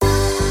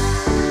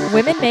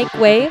Women Make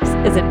Waves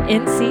is an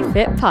NC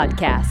Fit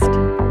podcast.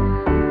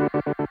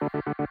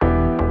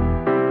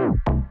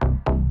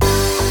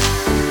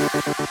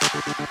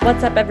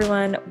 What's up,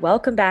 everyone?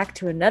 Welcome back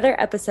to another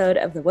episode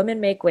of the Women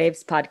Make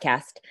Waves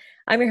podcast.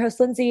 I'm your host,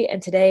 Lindsay, and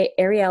today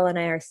Arielle and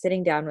I are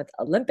sitting down with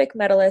Olympic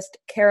medalist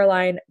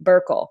Caroline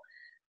Burkle.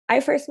 I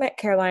first met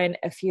Caroline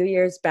a few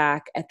years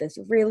back at this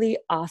really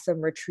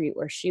awesome retreat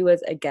where she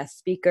was a guest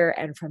speaker,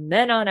 and from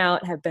then on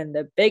out have been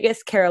the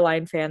biggest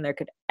Caroline fan there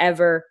could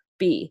ever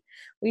be.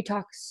 We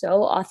talk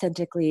so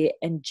authentically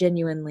and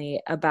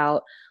genuinely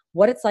about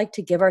what it's like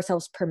to give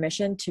ourselves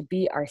permission to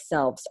be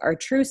ourselves, our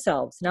true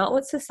selves, not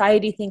what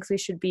society thinks we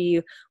should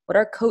be, what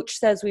our coach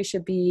says we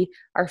should be,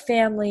 our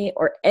family,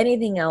 or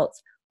anything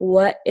else,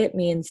 what it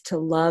means to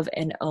love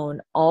and own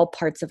all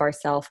parts of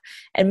ourselves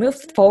and move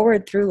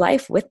forward through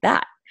life with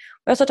that.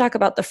 We also talk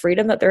about the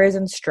freedom that there is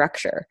in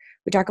structure.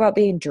 We talk about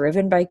being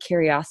driven by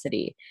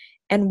curiosity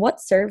and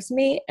what serves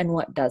me and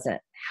what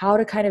doesn't, how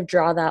to kind of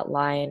draw that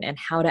line and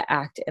how to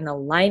act in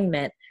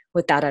alignment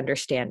with that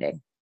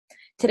understanding.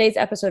 Today's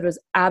episode was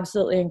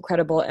absolutely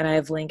incredible, and I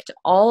have linked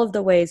all of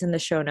the ways in the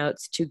show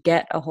notes to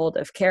get a hold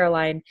of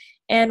Caroline.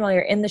 And while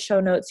you're in the show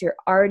notes, you're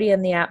already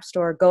in the App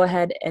Store, go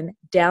ahead and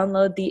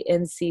download the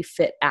NC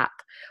Fit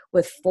app.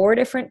 With 4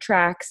 different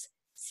tracks,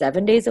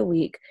 7 days a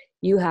week,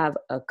 you have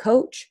a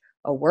coach,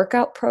 a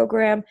workout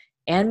program,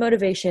 and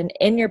motivation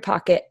in your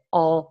pocket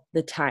all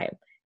the time.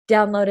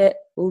 Download it,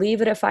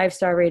 leave it a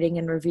 5-star rating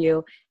and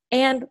review,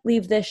 and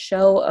leave this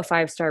show a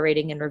 5-star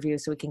rating and review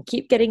so we can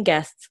keep getting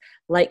guests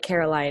like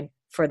Caroline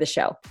for the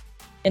show.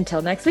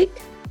 Until next week,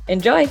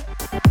 enjoy.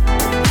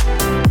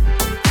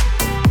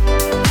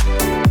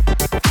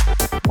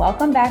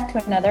 Welcome back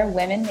to another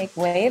Women Make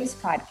Waves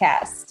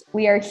podcast.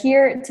 We are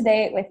here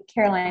today with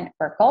Caroline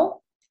Burkle,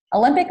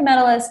 Olympic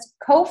medalist,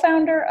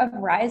 co-founder of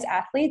Rise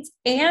Athletes,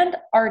 and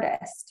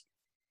artist.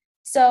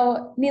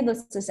 So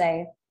needless to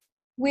say,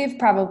 we've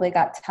probably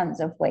got tons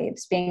of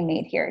waves being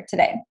made here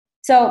today.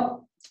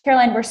 So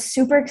Caroline, we're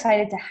super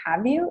excited to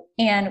have you,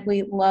 and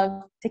we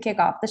love to kick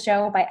off the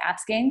show by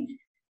asking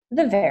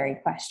the very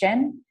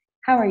question,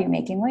 how are you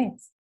making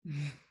waves?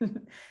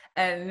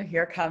 And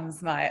here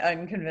comes my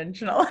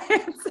unconventional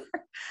answer.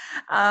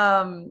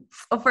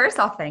 Well, first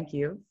off, thank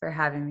you for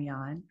having me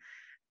on.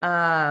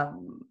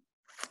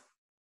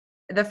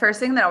 The first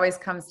thing that always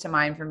comes to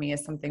mind for me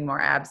is something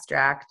more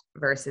abstract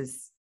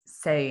versus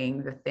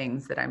saying the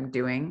things that I'm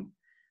doing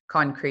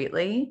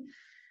concretely.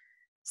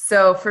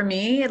 So for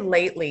me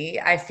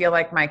lately, I feel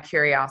like my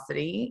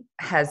curiosity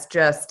has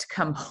just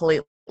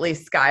completely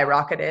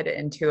skyrocketed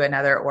into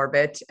another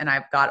orbit. And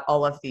I've got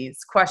all of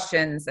these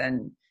questions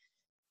and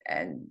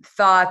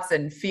thoughts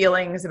and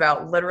feelings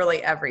about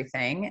literally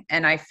everything.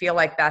 And I feel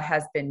like that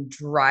has been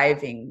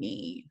driving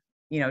me,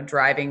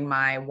 driving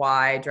my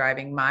why,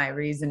 driving my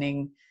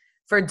reasoning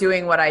for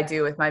doing what I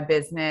do with my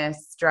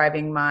business,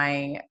 driving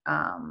my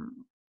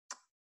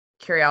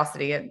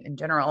curiosity in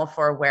general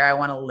for where I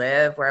want to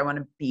live, where I want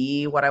to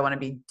be, what I want to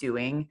be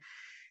doing.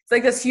 It's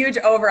like this huge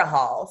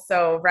overhaul.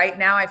 So right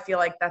now I feel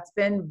like that's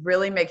been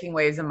really making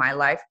waves in my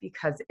life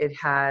because it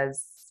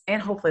has,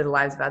 and hopefully the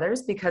lives of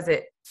others, because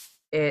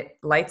it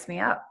lights me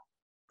up.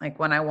 Like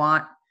when I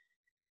want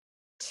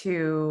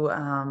to,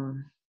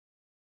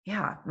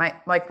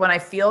 when I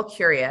feel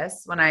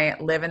curious, when I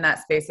live in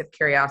that space of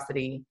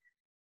curiosity,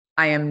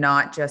 I am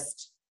not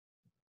just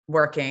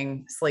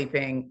working,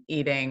 sleeping,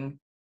 eating,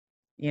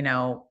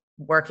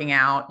 working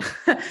out,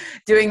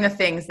 doing the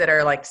things that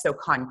are like so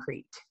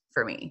concrete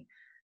for me.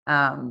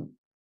 That's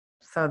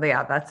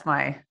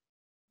my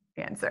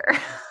answer.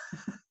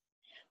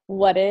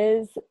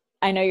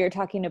 I know you're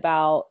talking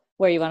about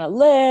where you want to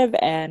live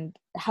and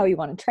how you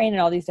want to train and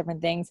all these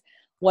different things.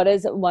 What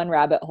is one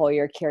rabbit hole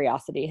your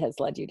curiosity has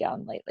led you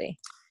down lately?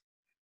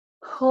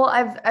 Well,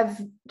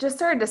 I've just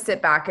started to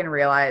sit back and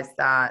realize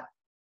that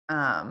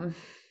my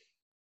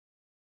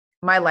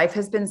life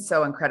has been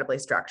so incredibly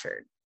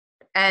structured,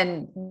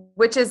 and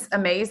which is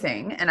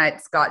amazing. And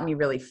it's gotten me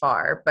really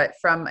far, but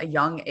from a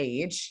young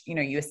age,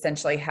 you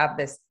essentially have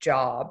this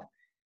job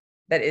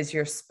that is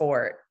your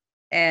sport.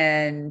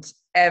 And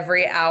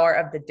every hour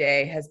of the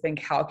day has been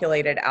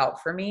calculated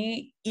out for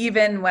me.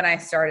 Even when I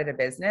started a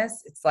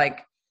business, it's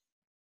like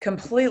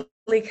completely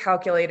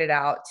calculated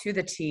out to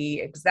the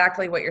T,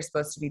 exactly what you're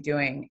supposed to be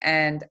doing.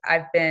 And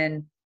I've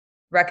been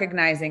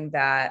recognizing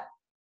that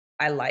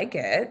I like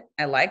it.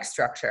 I like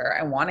structure.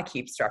 I want to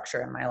keep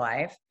structure in my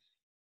life,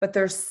 but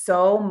there's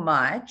so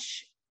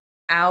much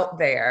out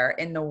there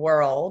in the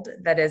world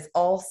that is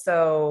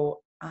also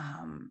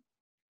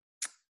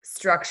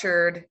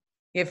structured.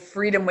 You have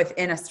freedom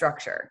within a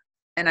structure.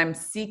 And I'm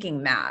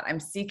seeking that. I'm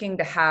seeking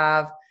to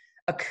have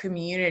a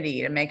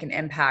community to make an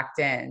impact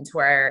in, to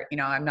where,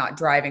 I'm not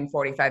driving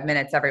 45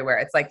 minutes everywhere.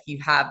 It's like you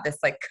have this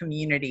like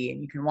community and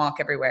you can walk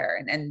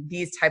everywhere. And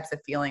these types of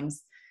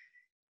feelings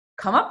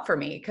come up for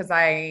me because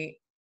I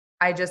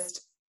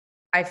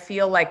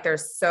feel like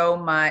there's so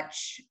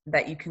much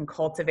that you can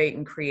cultivate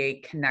and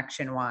create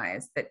connection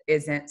wise that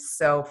isn't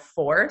so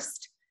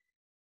forced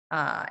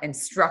and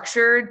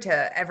structured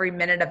to every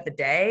minute of the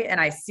day. And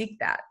I seek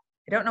that.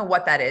 I don't know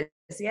what that is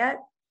yet.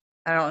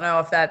 I don't know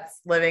if that's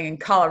living in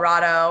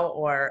Colorado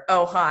or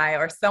Ojai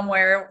or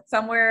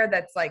somewhere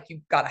that's like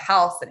you've got a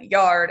house and a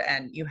yard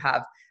and you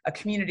have a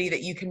community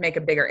that you can make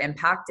a bigger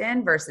impact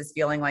in versus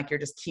feeling like you're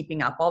just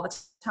keeping up all the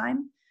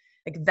time.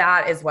 Like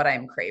that is what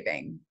I'm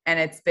craving. And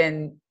it's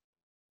been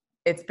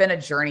a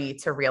journey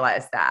to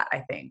realize that,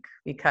 I think,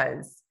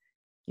 because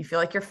you feel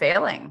like you're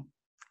failing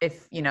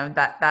if,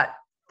 that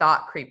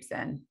thought creeps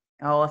in.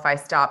 Oh, if I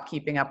stop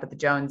keeping up with the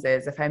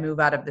Joneses, if I move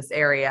out of this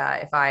area,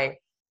 if I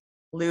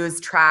lose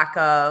track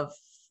of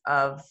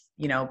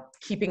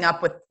keeping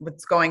up with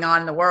what's going on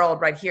in the world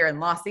right here in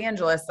Los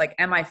Angeles, like,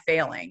 am I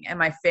failing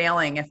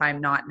if I'm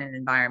not in an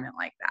environment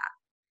like that?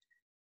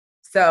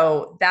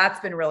 So that's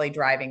been really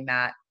driving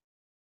that.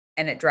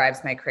 And it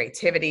drives my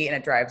creativity and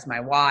it drives my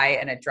why.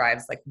 And it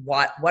drives like,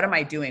 what am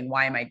I doing?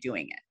 Why am I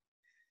doing it?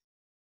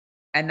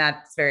 And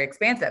that's very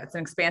expansive. It's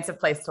an expansive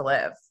place to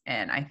live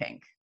in, I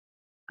think.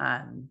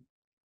 I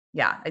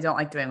don't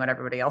like doing what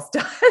everybody else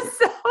does.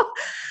 So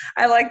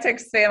I like to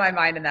expand my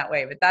mind in that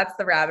way, but that's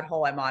the rabbit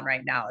hole I'm on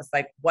right now. It's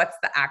like, what's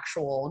the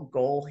actual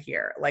goal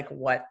here? Like,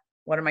 what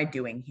am I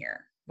doing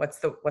here? What's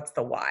the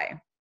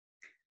why?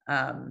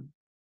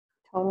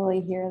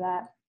 Totally hear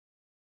that.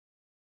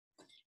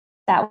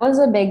 That was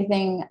a big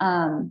thing.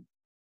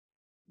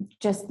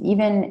 Just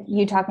even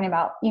you talking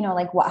about,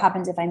 like what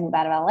happens if I move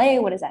out of LA?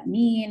 What does that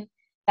mean?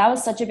 That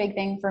was such a big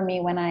thing for me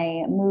when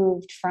I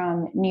moved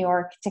from New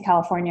York to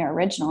California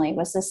originally,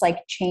 was this like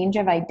change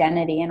of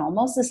identity and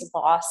almost this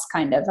loss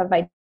kind of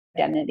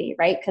identity,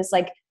 right? Because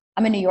like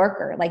I'm a New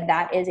Yorker, like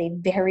that is a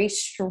very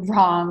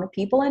strong,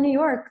 people in New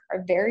York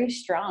are very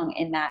strong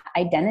in that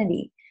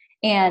identity.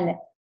 And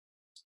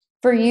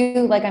for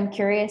you, like, I'm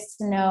curious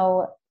to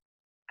know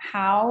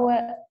how,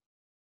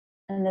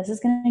 and this is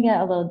going to get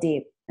a little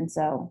deep. And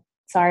so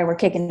sorry, we're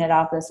kicking it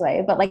off this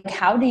way, but like,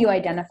 how do you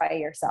identify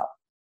yourself?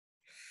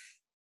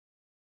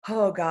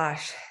 Oh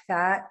gosh,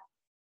 that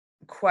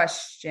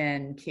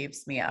question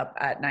keeps me up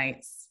at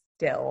night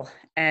still.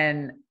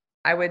 And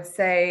I would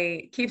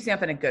say keeps me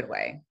up in a good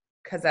way,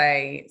 because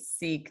I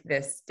seek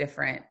this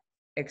different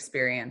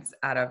experience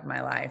out of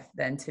my life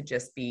than to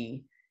just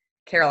be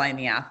Caroline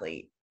the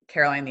athlete,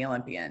 Caroline the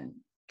Olympian,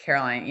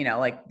 Caroline,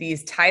 like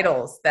these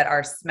titles that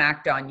are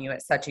smacked on you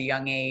at such a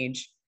young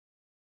age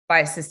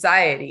by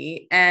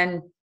society.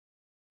 And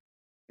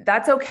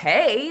that's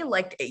okay.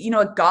 Like,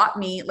 it got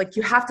me, like,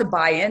 you have to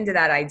buy into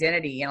that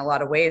identity in a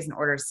lot of ways in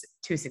order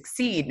to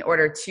succeed, in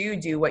order to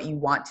do what you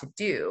want to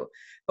do.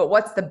 But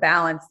what's the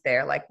balance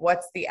there? Like,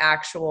 what's the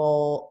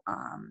actual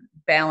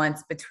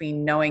balance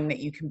between knowing that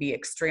you can be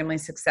extremely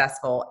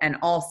successful and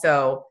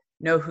also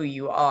know who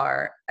you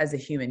are as a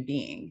human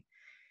being?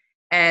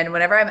 And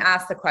whenever I'm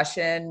asked the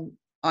question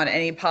on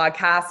any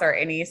podcast or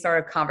any sort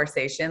of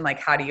conversation, like,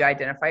 how do you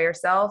identify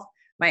yourself?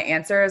 My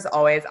answer is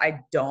always,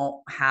 I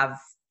don't have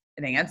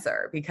an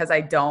answer, because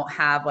I don't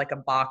have like a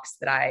box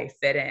that I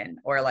fit in,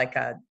 or like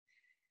I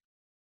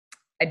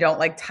don't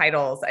like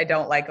titles. I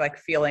don't like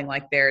feeling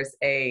like there's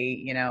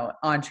a,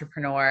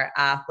 entrepreneur,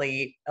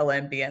 athlete,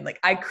 Olympian. Like,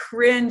 I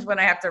cringe when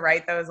I have to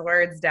write those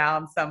words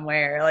down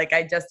somewhere. Like,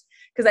 because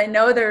I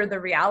know they're the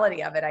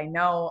reality of it. I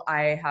know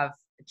I have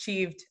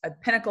achieved a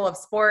pinnacle of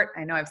sport.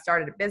 I know I've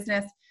started a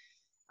business.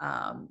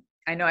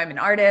 I know I'm an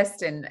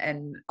artist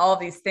and all of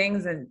these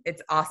things, and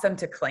it's awesome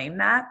to claim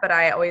that. But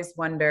I always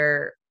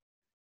wonder,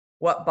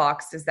 what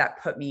box does that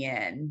put me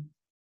in?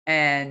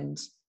 And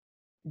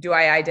do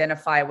I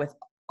identify with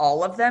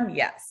all of them?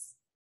 Yes.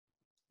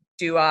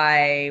 Do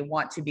I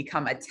want to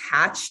become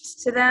attached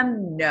to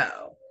them?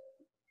 No.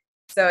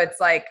 So it's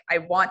like, I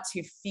want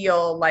to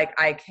feel like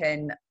I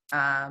can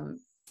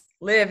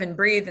live and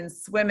breathe and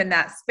swim in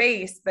that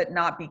space, but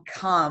not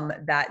become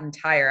that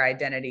entire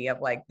identity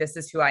of like, this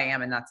is who I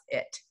am and that's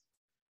it.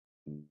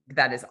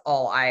 That is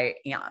all I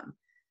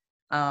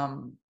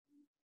am.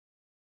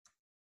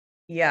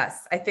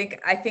 Yes, I think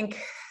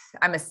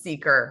I'm a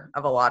seeker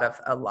of a lot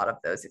of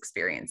those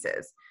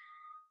experiences,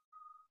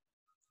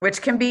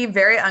 which can be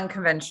very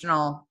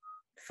unconventional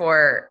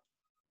for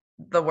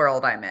the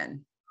world I'm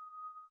in.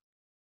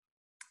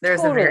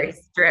 There's a very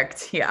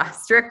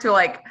strict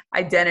like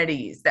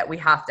identities that we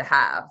have to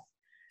have.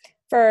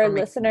 For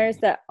listeners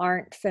that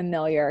aren't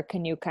familiar,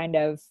 can you kind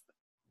of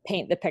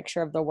paint the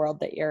picture of the world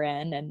that you're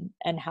in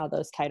and how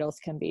those titles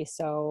can be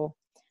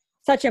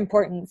such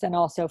importance, and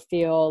also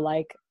feel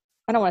like,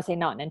 I don't want to say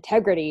not in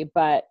integrity,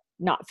 but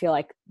not feel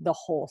like the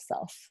whole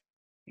self?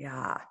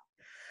 Yeah.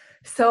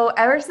 So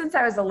ever since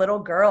I was a little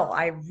girl,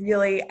 I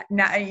really,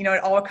 now,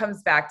 it all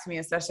comes back to me,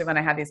 especially when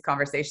I have these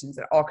conversations,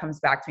 it all comes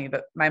back to me.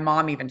 But my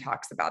mom even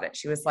talks about it.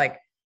 She was like,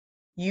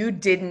 you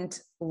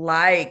didn't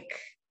like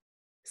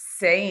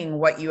saying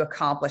what you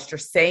accomplished or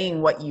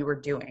saying what you were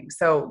doing.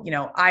 So,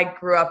 I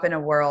grew up in a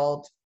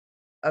world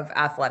of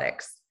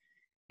athletics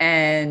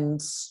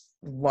and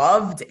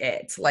loved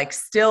it, like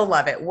still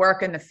love it,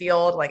 work in the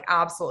field, like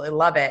absolutely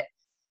love it.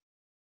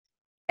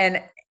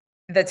 And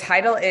the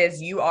title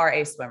is, you are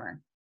a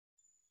swimmer.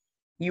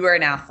 You are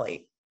an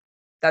athlete.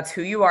 That's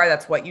who you are.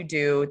 That's what you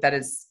do. That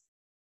is,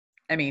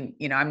 I mean,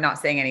 you know, I'm not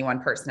saying any one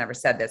person ever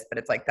said this, but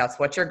it's like, that's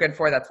what you're good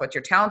for. That's what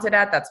you're talented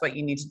at. That's what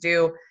you need to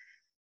do.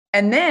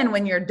 And then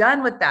when you're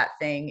done with that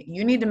thing,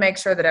 you need to make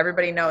sure that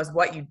everybody knows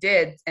what you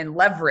did and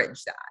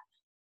leverage that.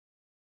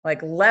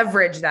 Like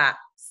leverage that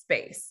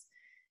space.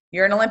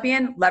 You're an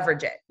Olympian,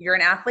 leverage it. You're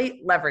an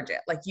athlete, leverage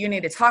it. Like you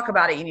need to talk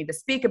about it. You need to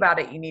speak about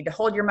it. You need to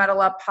hold your medal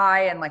up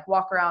high and like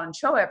walk around and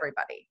show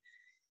everybody.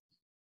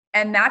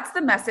 And that's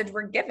the message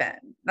we're given.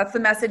 That's the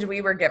message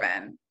we were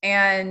given.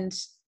 And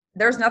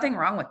there's nothing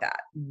wrong with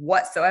that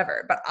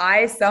whatsoever. But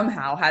I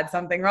somehow had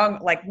something wrong,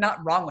 like not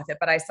wrong with it,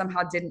 but I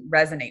somehow didn't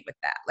resonate with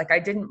that. Like I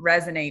didn't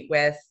resonate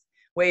with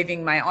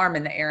waving my arm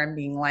in the air and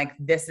being like,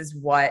 this is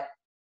who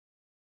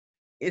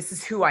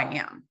I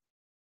am.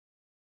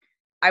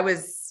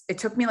 It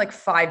took me like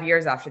 5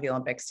 years after the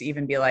Olympics to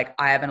even be like,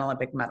 I have an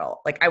Olympic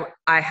medal. Like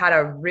I had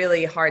a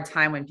really hard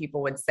time when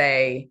people would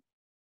say,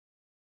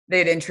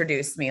 they'd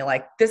introduce me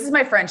like, this is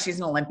my friend, she's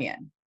an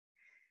Olympian.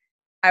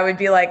 I would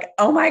be like,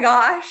 oh my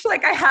gosh,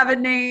 like I have a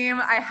name,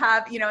 I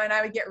have, you know, and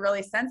I would get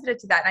really sensitive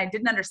to that. And I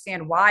didn't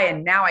understand why.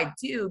 And now I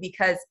do,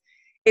 because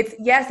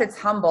it's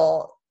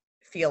humble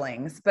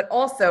feelings, but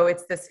also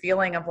it's this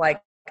feeling of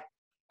like,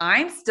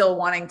 I'm still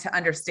wanting to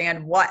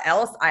understand what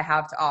else I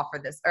have to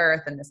offer this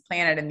earth and this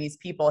planet and these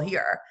people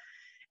here.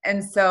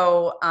 And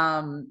so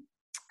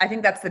I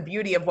think that's the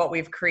beauty of what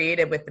we've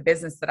created with the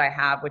business that I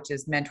have, which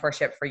is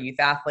mentorship for youth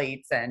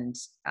athletes and,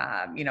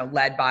 you know,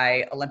 led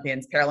by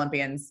Olympians,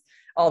 Paralympians,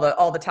 all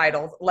the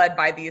titles led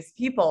by these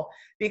people,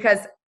 because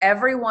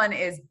everyone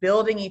is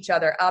building each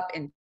other up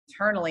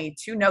internally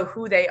to know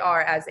who they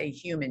are as a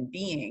human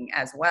being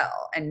as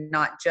well, and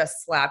not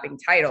just slapping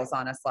titles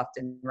on us left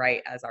and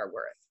right as our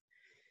worth.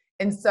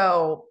 And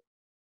so,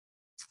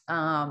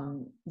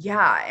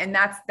 yeah, and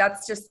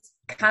that's just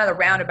kind of the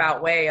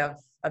roundabout way of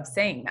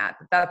saying that.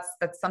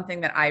 That's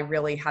something that I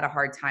really had a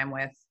hard time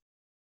with.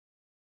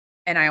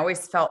 And I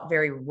always felt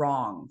very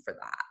wrong for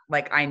that.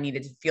 Like I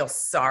needed to feel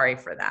sorry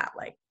for that.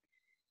 Like,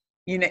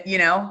 you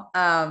know,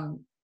 and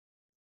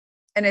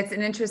it's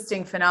an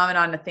interesting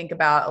phenomenon to think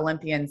about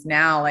Olympians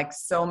now, like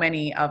so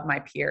many of my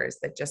peers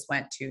that just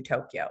went to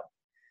Tokyo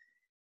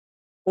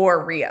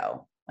or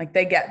Rio, like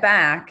they get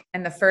back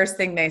and the first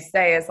thing they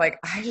say is like,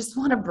 I just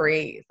want to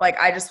breathe. Like,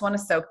 I just want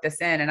to soak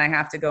this in, and I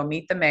have to go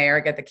meet the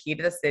mayor, get the key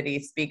to the city,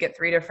 speak at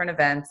 3 different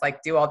events,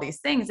 like do all these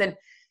things. And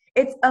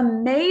it's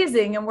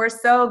amazing. And we're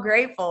so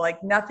grateful.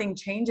 Like nothing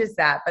changes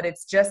that, but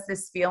it's just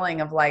this feeling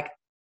of like,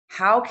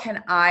 how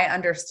can I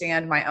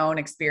understand my own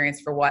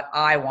experience for what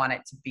I want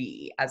it to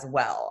be, as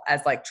well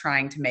as like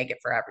trying to make it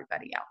for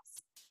everybody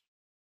else.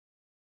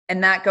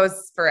 And that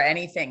goes for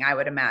anything I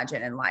would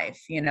imagine in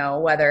life, you know,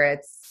 whether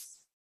it's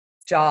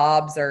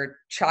jobs or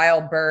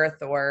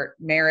childbirth or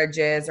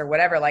marriages or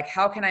whatever. Like,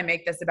 how can I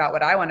make this about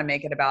what I want to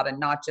make it about, and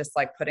not just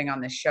like putting on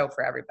this show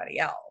for everybody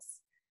else?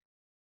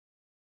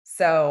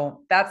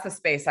 So that's the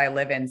space I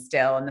live in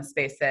still, and the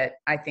space that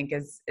I think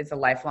is a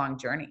lifelong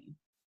journey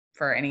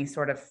for any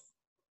sort of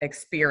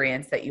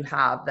experience that you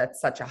have that's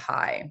such a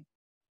high.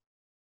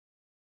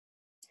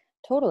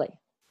 Totally.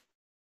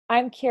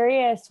 I'm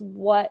curious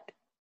what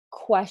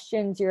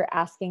questions you're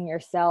asking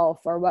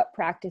yourself, or what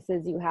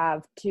practices you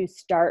have to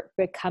start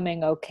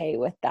becoming okay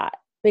with that.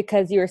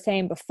 Because you were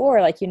saying before,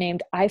 like you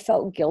named, I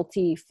felt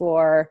guilty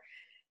for,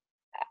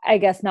 I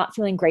guess, not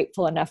feeling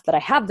grateful enough that I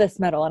have this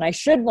medal, and I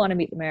should want to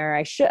meet the mayor.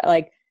 I should,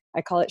 like,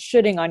 I call it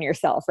shoulding on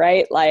yourself,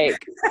 right?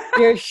 Like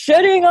you're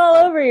shoulding all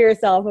over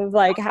yourself of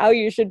like how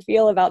you should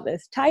feel about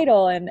this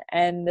title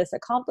and this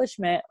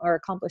accomplishment or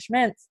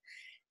accomplishments.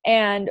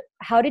 And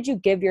how did you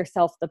give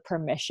yourself the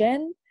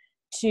permission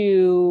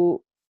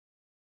to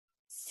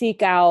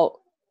seek out,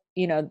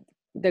 you know,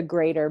 the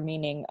greater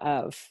meaning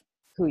of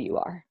who you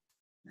are?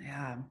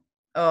 Yeah.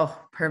 Oh,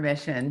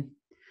 permission.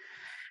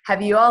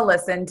 Have you all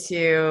listened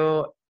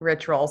to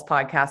Rich Roll's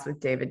podcast with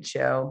David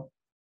Cho?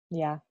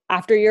 Yeah.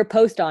 After your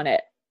post on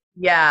it.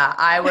 Yeah,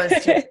 I was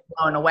just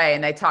blown away.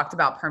 And they talked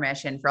about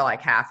permission for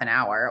like half an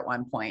hour at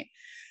one point,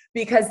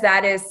 because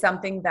that is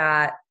something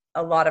that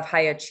a lot of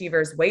high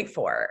achievers wait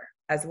for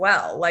as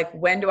well. Like,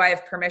 when do I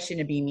have permission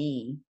to be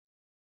me?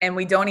 And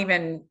we don't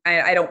even,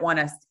 I don't want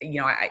to,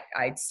 you know,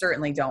 I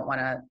certainly don't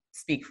want to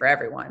speak for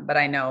everyone, but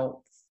I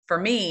know for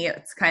me,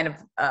 it's kind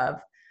of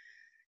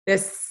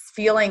this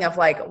feeling of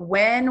like,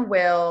 when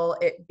will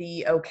it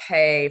be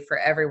okay for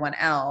everyone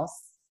else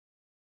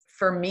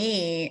for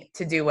me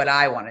to do what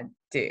I want to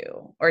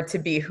do, or to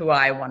be who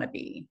I want to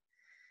be?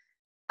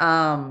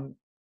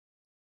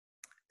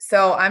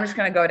 So I'm just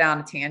going to go down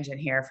a tangent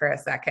here for a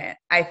second.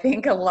 I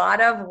think a lot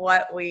of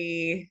what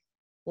we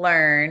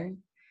learn,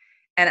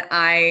 and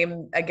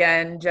I'm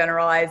again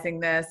generalizing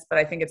this, but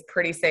I think it's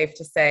pretty safe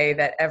to say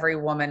that every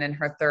woman in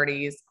her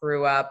 30s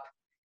grew up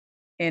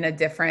in a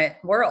different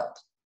world.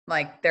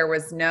 Like there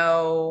was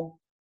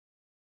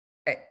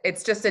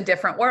it's just a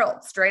different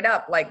world, straight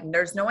up. Like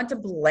there's no one to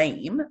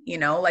blame, you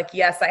know, like,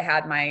 yes, I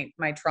had my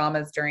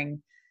traumas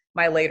during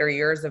my later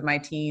years of my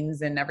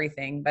teens and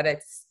everything, but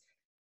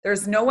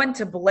there's no one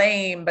to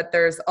blame. But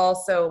there's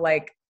also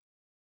like,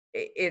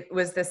 it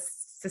was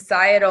this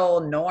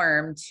societal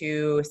norm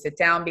to sit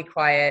down, be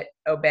quiet,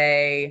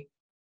 obey,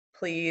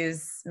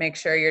 please make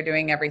sure you're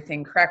doing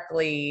everything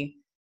correctly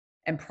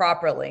and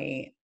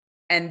properly.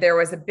 And there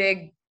was a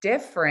big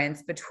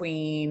difference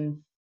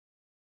between,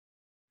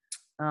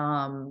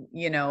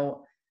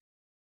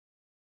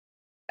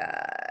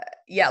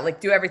 like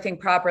do everything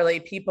properly,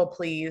 people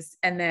please.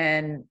 And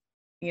then,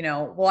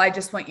 well, I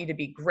just want you to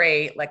be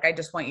great. Like, I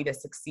just want you to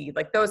succeed.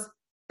 Like those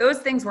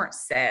things weren't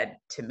said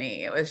to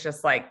me. It was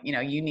just like,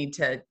 you need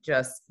to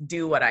just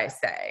do what I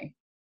say.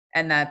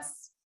 And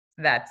that's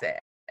it.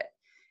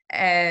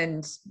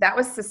 And that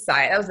was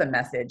society. That was the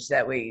message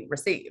that we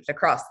received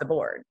across the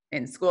board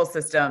in school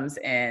systems,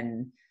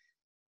 in,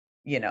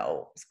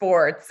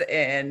 sports,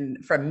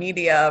 and from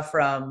media,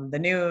 from the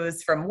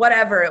news, from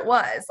whatever it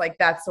was. Like,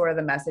 that's sort of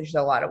the message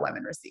that a lot of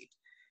women received.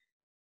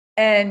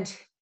 And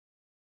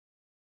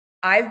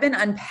I've been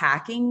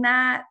unpacking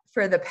that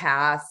for the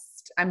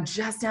past, I'm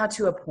just now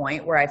to a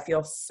point where I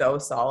feel so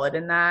solid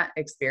in that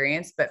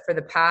experience. But for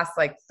the past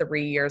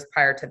 3 years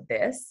prior to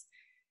this,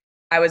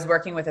 I was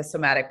working with a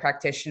somatic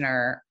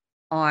practitioner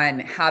on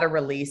how to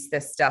release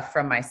this stuff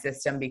from my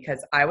system,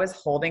 because I was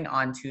holding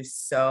on to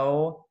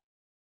so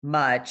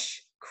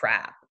much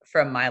crap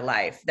from my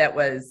life that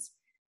was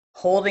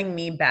holding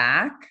me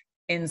back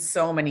in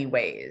so many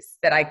ways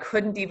that I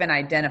couldn't even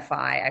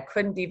identify. I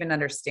couldn't even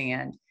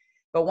understand.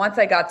 But once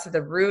I got to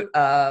the root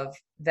of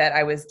that,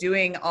 I was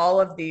doing all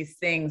of these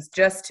things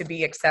just to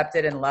be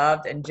accepted and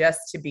loved, and just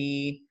to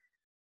be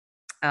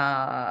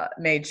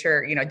made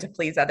sure, to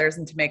please others,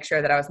 and to make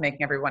sure that I was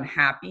making everyone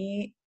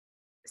happy.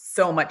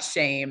 So much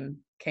shame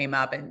came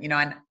up, and,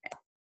 and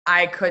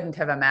I couldn't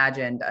have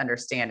imagined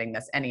understanding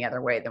this any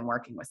other way than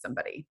working with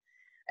somebody.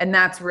 And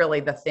that's really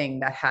the thing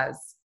that has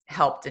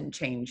helped and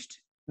changed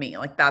me.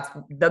 Like, that's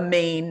the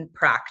main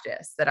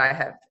practice that I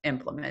have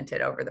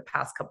implemented over the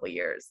past couple of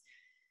years.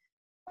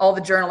 All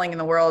the journaling in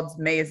the world's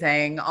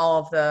amazing. All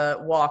of the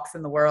walks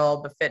in the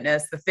world, the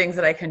fitness, the things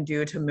that I can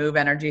do to move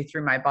energy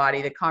through my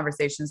body, the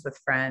conversations with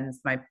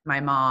friends, my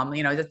mom,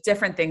 just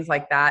different things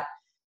like that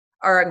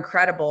are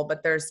incredible.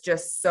 But there's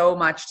just so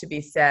much to be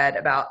said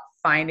about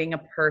finding a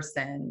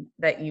person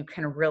that you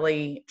can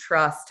really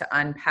trust to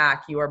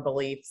unpack your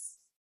beliefs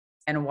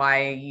and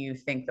why you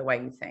think the way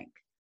you think.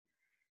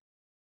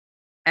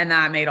 And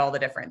that made all the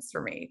difference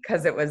for me,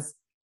 because it was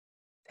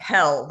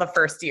hell the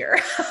first year.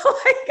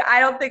 I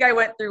don't think I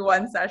went through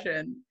one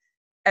session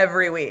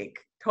every week,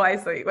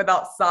 twice a week,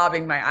 without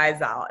sobbing my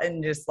eyes out,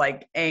 and just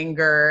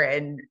anger,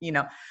 and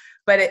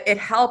but it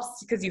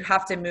helps, because you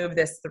have to move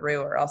this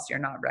through, or else you're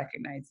not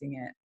recognizing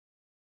it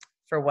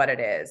for what it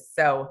is.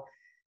 So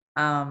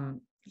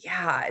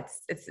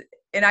it's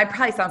and I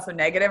probably sound so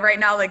negative right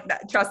now,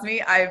 trust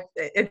me,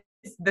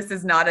 this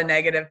is not a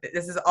negative.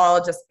 This is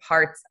all just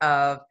parts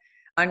of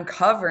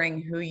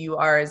uncovering who you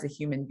are as a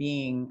human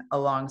being,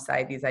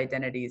 alongside these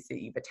identities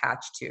that you've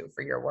attached to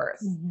for your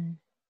worth. Mm-hmm.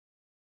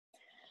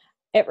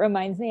 It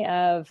reminds me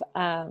of,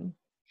 have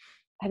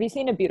you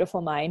seen A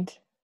Beautiful Mind?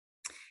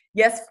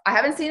 Yes. I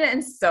haven't seen it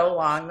in so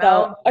long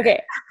though. So,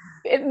 okay.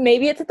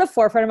 Maybe it's at the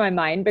forefront of my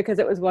mind because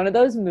it was one of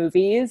those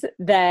movies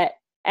that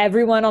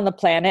everyone on the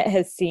planet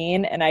has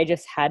seen and I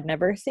just had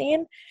never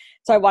seen.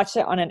 So I watched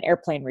it on an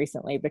airplane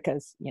recently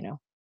because,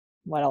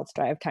 what else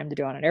do I have time to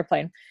do on an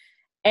airplane?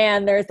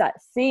 And there's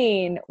that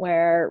scene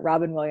where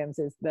Robin Williams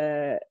is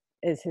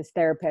his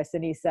therapist,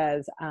 and he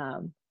says,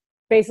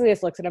 basically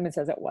just looks at him and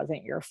says, "It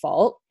wasn't your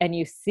fault." And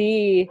you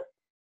see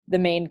the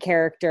main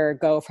character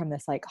go from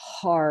this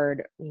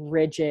hard,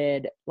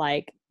 rigid,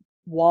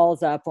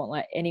 walls up, won't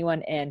let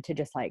anyone in, to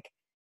just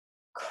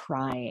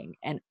crying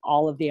and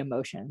all of the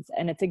emotions.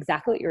 And it's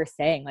exactly what you were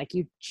saying.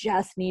 You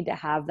just need to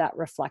have that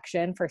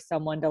reflection for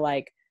someone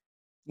to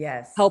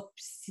yes,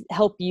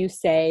 help you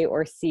say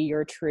or see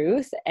your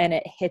truth, and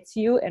it hits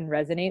you and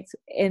resonates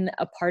in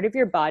a part of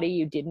your body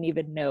you didn't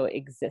even know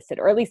existed,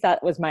 or at least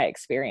that was my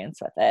experience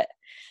with it.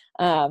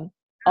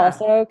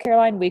 Also,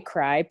 Caroline, we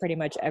cry pretty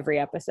much every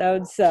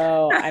episode,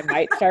 so I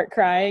might start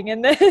crying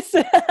in this.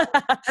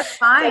 That's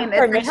fine.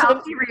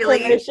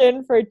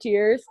 Permission for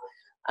tears.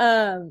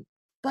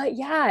 But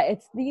yeah,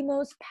 it's the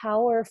most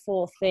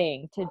powerful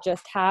thing to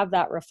just have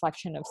that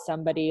reflection of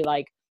somebody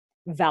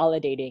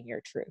validating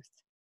your truth.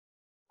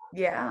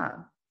 Yeah.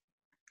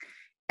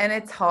 And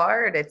it's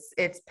hard.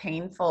 It's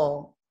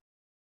painful.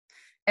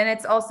 And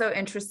it's also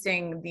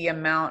interesting the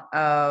amount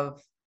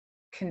of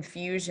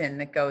confusion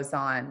that goes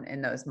on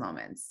in those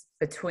moments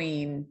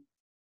between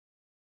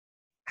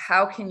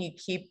how can you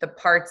keep the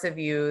parts of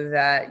you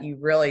that you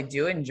really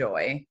do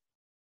enjoy,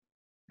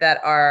 that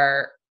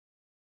are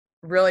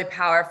really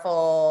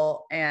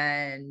powerful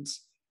and,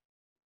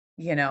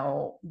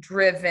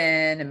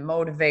 driven and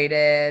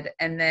motivated,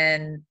 and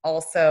then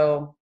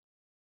also,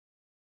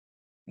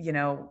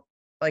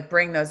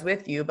 bring those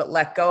with you, but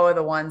let go of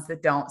the ones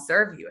that don't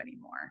serve you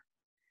anymore.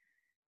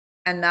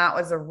 And that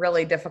was a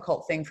really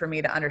difficult thing for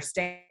me to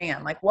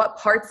understand. What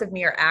parts of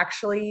me are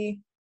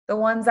actually the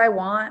ones I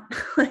want?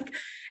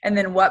 And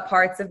then what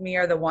parts of me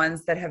are the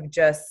ones that have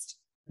just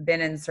been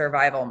in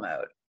survival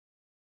mode?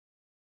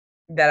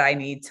 that I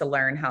need to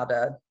learn how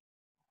to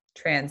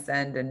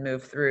transcend and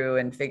move through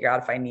and figure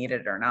out if I need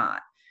it or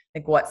not.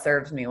 Like what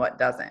serves me, what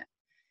doesn't.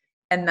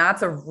 And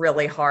that's a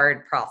really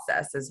hard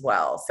process as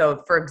well.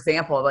 So for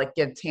example, like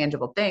give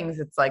tangible things,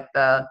 it's like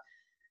the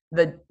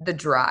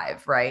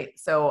drive, right?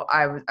 So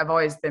I've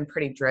always been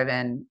pretty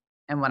driven.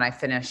 And when I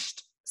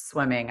finished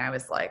swimming, I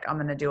was like, I'm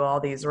going to do all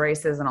these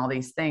races and all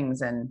these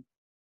things. And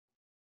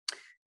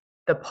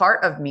the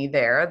part of me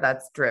there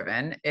that's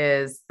driven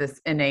is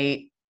this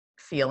innate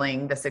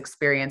feeling, this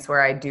experience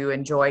where I do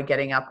enjoy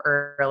getting up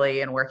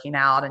early and working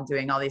out and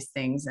doing all these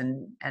things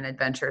and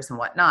adventures and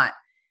whatnot.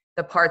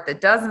 The part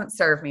that doesn't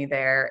serve me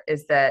there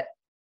is that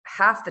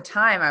half the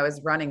time I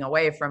was running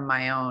away from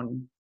my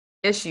own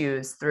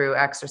issues through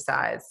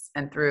exercise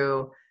and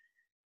through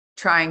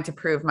trying to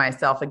prove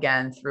myself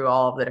again through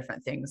all of the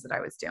different things that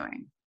I was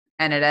doing.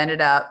 And it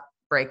ended up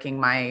breaking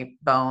my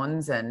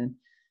bones and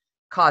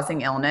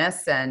causing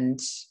illness and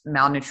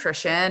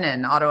malnutrition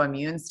and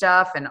autoimmune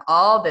stuff and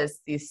all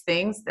these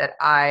things that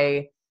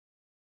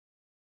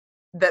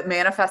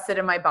manifested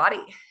in my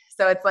body.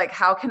 So it's like,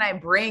 how can I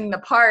bring the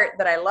part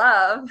that I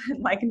love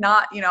and like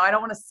not, I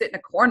don't want to sit in a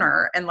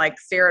corner and like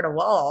stare at a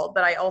wall,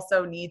 but I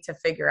also need to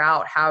figure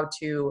out how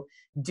to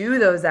do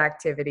those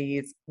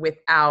activities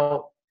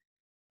without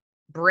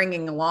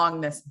bringing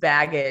along this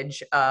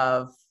baggage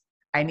of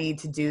I need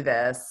to do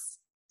this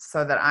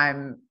so that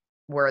I'm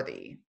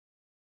worthy.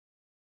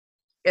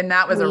 And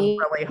that was a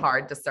really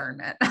hard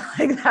discernment.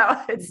 Like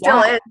that, it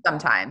still is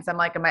sometimes. I'm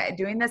like, am I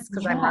doing this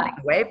because I'm running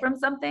away from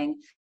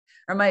something?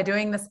 Or am I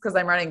doing this because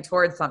I'm running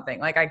towards something?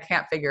 Like I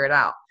can't figure it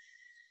out.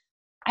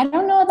 I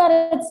don't know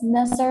that it's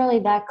necessarily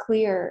that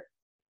clear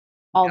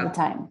all the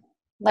time.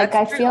 Like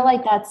I feel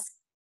like that's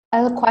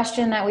a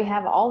question that we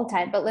have all the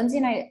time. But Lindsay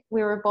and I,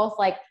 we were both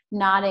like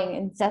nodding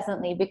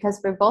incessantly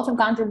because we both have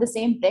gone through the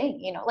same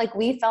thing. Like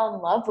we fell in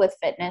love with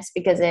fitness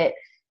because it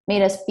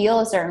made us feel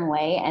a certain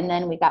way. And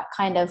then we got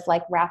kind of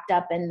like wrapped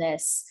up in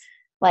this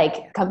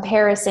like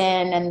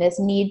comparison and this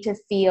need to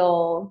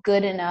feel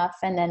good enough.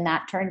 And then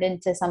that turned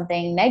into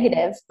something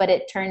negative, but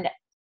it turned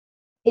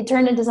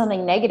into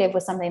something negative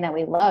with something that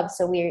we love.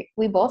 So we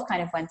both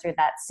kind of went through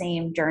that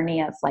same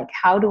journey of like,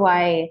 how do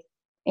I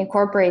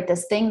incorporate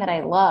this thing that I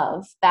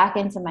love back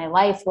into my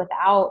life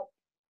without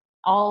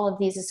all of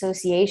these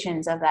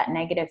associations of that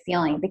negative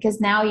feeling? Because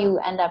now you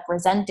end up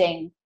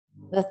resenting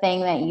the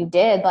thing that you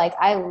did. Like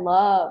I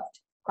loved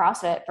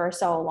CrossFit for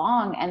so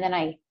long, and then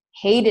I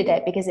hated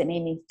it because it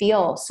made me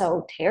feel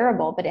so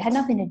terrible, but it had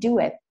nothing to do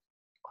with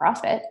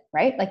CrossFit,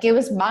 right? Like it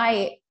was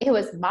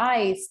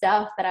my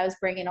stuff that I was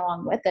bringing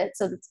along with it.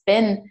 So it's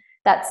been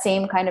that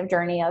same kind of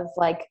journey of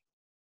like,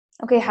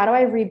 okay, how do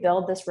I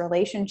rebuild this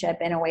relationship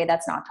in a way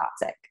that's not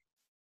toxic?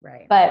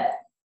 Right. But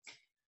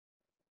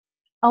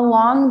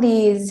along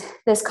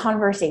this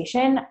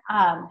conversation,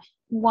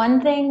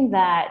 one thing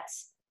that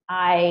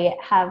I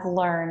have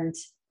learned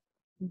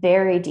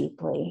very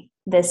deeply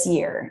this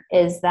year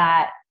is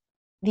that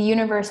the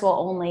universe will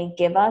only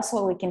give us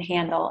what we can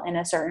handle in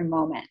a certain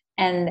moment.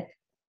 And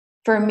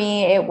for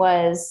me, it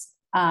was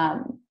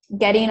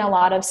getting a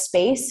lot of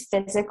space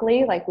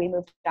physically, like we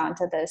moved on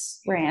to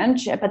this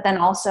ranch, but then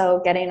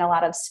also getting a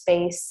lot of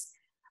space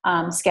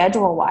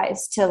schedule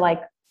wise to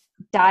like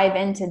dive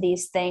into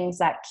these things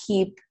that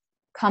keep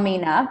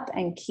coming up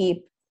and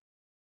keep,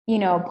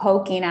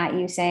 poking at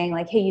you saying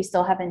like, hey, you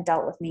still haven't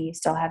dealt with me. You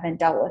still haven't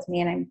dealt with me.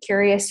 And I'm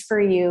curious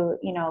for you,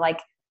 like,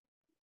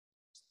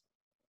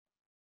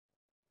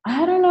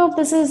 I don't know if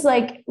this is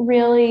like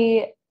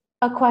really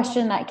a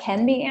question that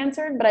can be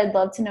answered, but I'd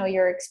love to know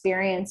your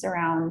experience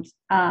around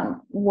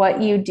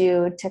what you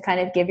do to kind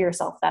of give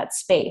yourself that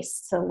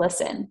space to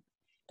listen,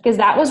 because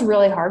that was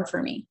really hard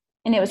for me.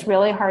 And it was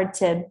really hard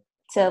to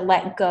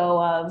let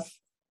go of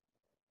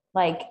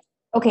like,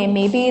 okay,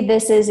 maybe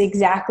this is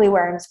exactly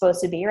where I'm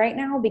supposed to be right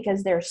now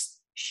because there's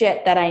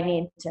shit that I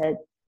need to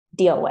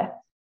deal with.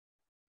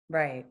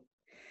 Right.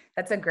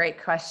 That's a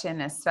great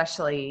question,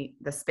 especially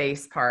the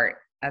space part.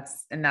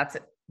 That's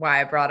why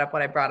I brought up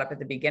what I brought up at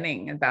the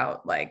beginning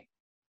about like,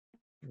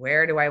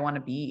 where do I want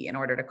to be in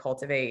order to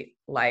cultivate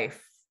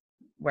life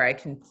where I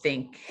can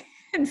think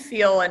and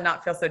feel and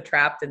not feel so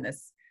trapped in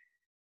this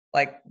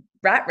like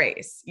rat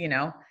race,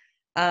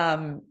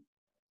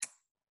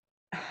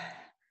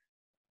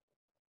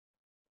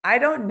 I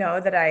don't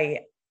know that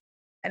I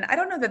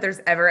don't know that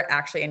there's ever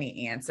actually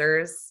any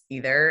answers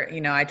either.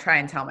 I try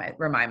and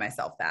remind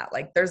myself that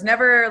like, there's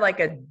never like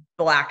a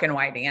black and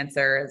white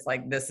answer. It's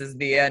like, this is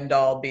the end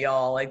all be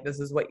all. Like, this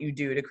is what you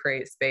do to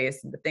create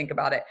space and to think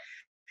about it.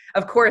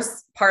 Of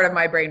course, part of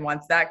my brain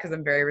wants that because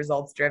I'm very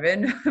results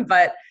driven,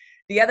 but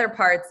the other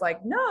part's like,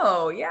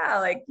 no, yeah,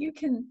 like you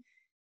can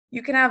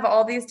have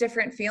all these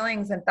different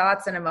feelings and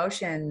thoughts and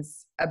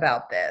emotions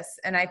about this.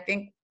 And I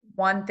think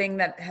one thing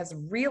that has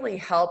really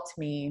helped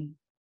me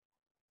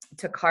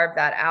to carve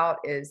that out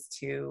is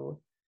to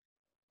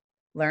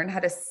learn how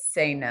to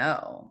say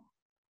no.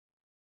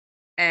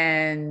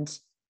 And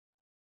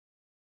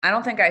I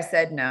don't think I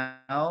said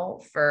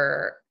no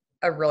for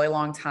a really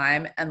long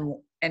time.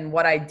 And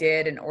what I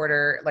did in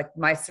order, like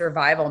my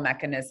survival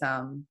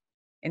mechanism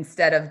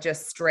instead of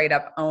just straight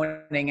up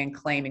owning and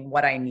claiming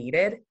what I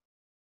needed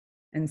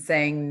and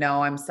saying,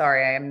 no, I'm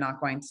sorry, I am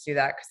not going to do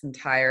that because I'm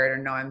tired,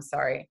 or no, I'm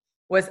sorry,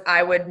 was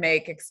I would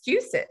make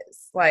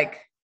excuses like,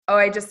 oh,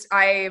 I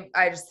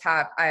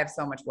have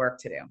so much work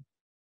to do.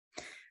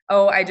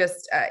 Oh, I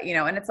just,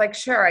 and it's like,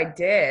 sure, I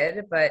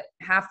did, but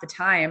half the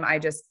time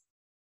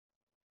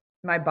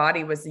my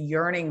body was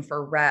yearning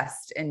for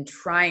rest and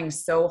trying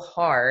so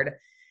hard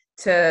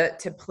to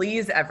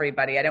please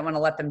everybody. I didn't want to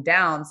let them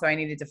down. So I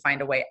needed to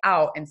find a way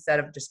out instead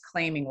of just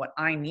claiming what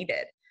I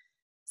needed.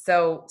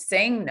 So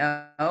saying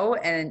no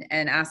and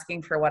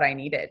asking for what I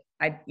needed.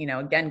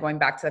 Again, going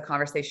back to the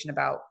conversation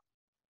about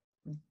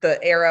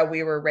the era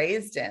we were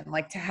raised in,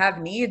 like to have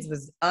needs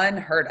was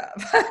unheard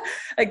of.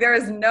 Like there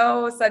is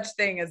no such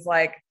thing as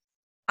like,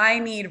 I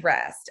need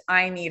rest.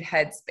 I need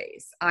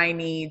headspace. I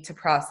need to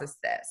process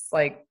this.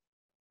 Like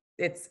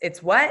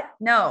it's what?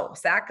 No,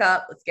 sack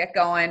up. Let's get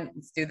going.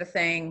 Let's do the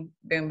thing.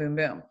 Boom, boom,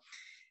 boom.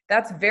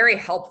 That's very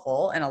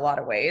helpful in a lot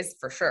of ways,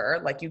 for sure.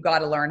 Like you got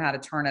to learn how to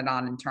turn it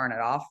on and turn it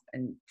off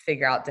and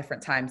figure out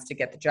different times to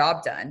get the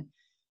job done.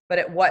 But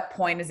at what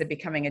point is it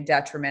becoming a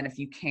detriment if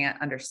you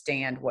can't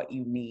understand what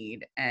you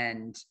need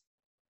and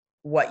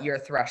what your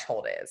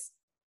threshold is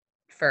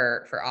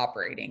for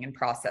operating and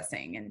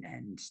processing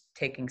and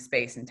taking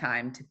space and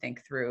time to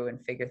think through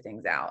and figure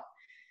things out?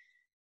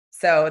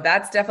 So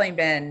that's definitely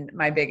been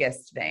my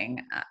biggest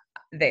thing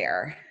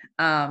there.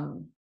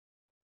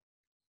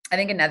 I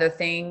think another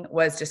thing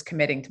was just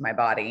committing to my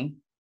body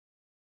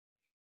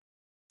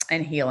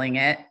and healing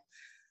it.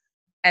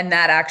 And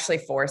that actually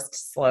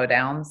forced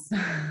slowdowns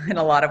in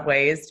a lot of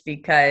ways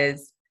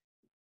because,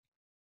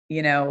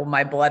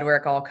 my blood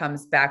work all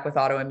comes back with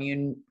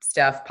autoimmune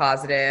stuff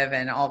positive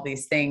and all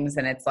these things.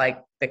 And it's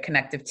like the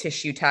connective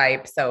tissue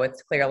type. So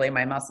it's clearly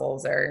my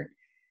muscles are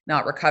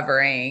not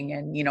recovering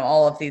and,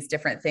 all of these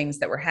different things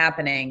that were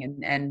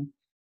happening. And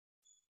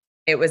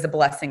it was a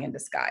blessing in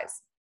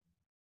disguise.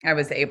 I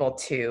was able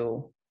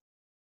to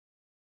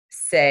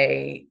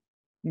say,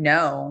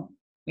 no,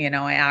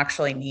 I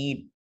actually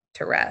need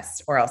to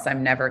rest or else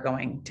I'm never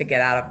going to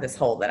get out of this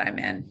hole that I'm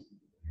in.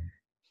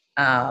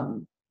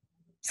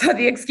 So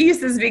the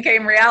excuses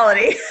became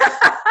reality,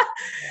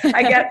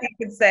 I guess you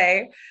could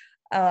say.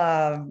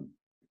 But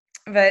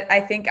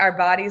I think our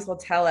bodies will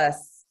tell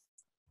us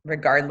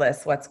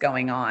regardless what's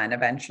going on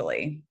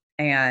eventually.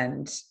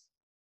 And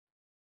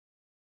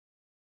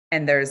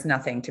there's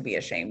nothing to be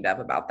ashamed of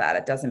about that.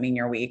 It doesn't mean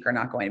you're weak or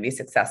not going to be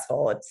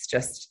successful. It's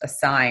just a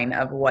sign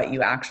of what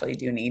you actually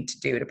do need to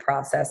do to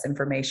process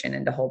information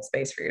and to hold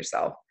space for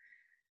yourself.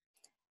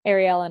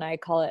 Ariel and I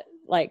call it,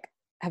 like,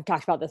 have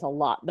talked about this a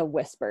lot, the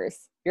whispers.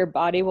 Your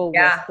body will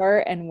whisper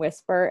and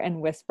whisper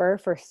and whisper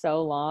for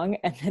so long.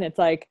 And then it's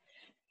like,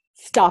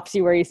 stops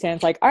you where you stand.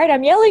 It's like, all right,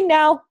 I'm yelling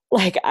now.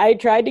 Like I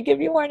tried to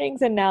give you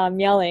warnings and now I'm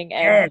yelling.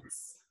 And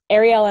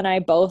Ariel and I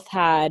both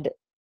had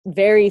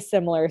very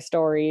similar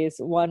stories.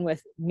 One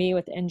with me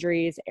with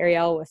injuries,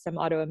 Ariel with some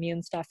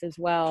autoimmune stuff as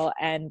well.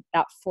 And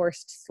that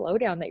forced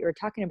slowdown that you were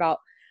talking about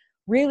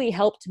really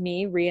helped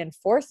me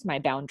reinforce my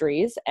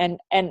boundaries. And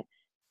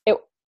it,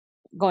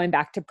 going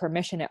back to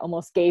permission, it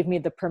almost gave me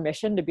the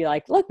permission to be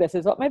like, look, this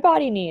is what my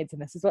body needs.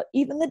 And this is what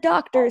even the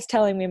doctor is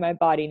telling me my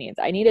body needs.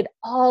 I needed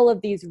all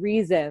of these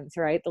reasons,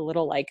 right? The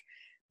little, like,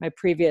 my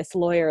previous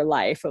lawyer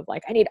life of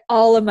like, I need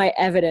all of my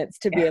evidence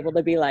to be able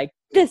to be like,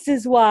 this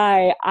is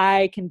why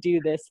I can do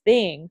this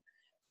thing.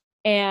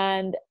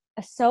 And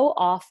so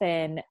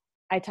often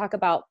I talk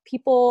about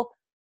people,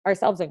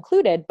 ourselves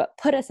included, but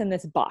put us in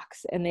this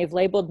box and they've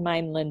labeled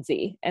mine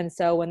Lindsay. And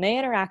so when they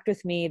interact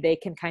with me, they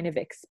can kind of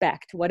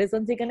expect, what is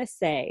Lindsay going to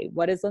say?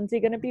 What is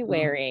Lindsay going to be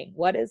wearing?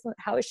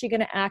 How is she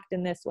going to act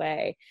in this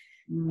way?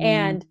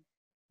 And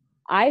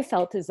I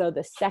felt as though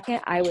the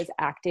second I was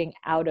acting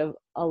out of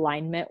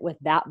alignment with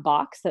that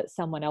box that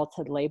someone else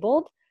had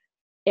labeled,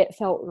 it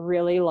felt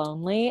really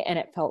lonely and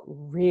it felt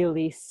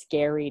really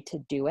scary to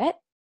do it.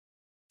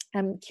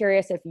 I'm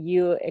curious if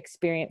you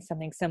experienced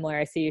something similar.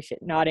 I see you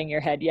nodding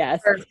your head.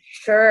 Yes. For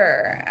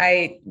sure.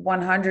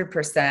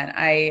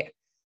 100%.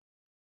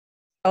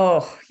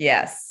 Oh,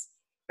 yes.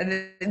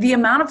 The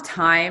amount of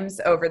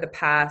times over the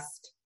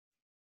past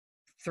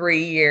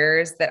 3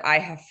 years that I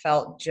have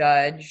felt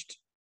judged,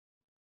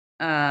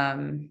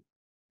 and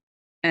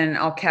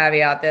I'll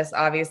caveat this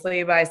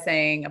obviously by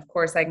saying, of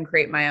course I can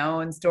create my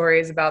own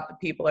stories about the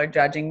people are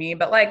judging me,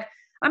 but like,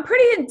 I'm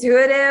pretty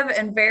intuitive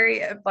and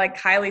very like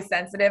highly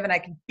sensitive and I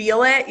can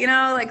feel it,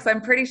 so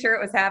I'm pretty sure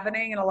it was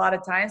happening in a lot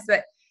of times,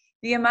 but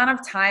the amount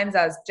of times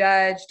I was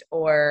judged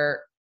or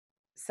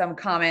some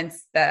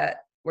comments that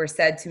were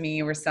said to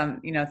me were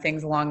some,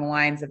 things along the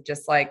lines of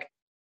just like,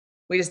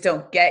 we just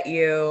don't get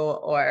you,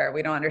 or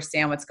we don't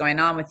understand what's going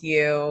on with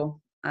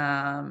you.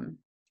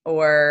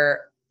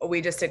 Or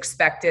we just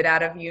expect it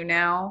out of you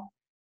now,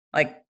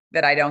 like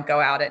that I don't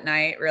go out at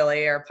night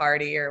really, or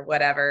party or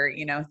whatever,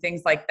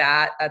 things like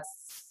that. That's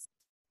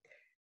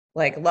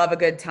like, love a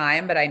good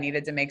time, but I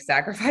needed to make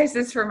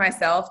sacrifices for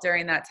myself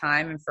during that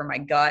time and for my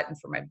gut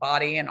and for my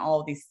body and all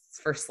of these,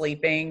 for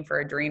sleeping, for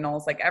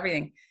adrenals, like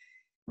everything.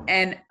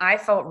 And I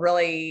felt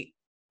really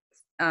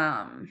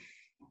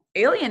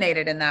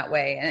alienated in that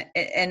way.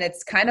 And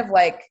it's kind of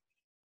like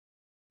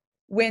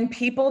when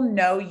people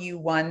know you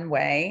one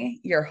way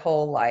your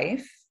whole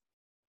life,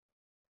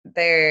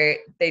 they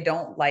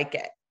don't like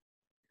it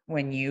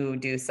when you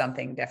do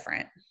something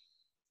different.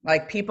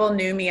 Like people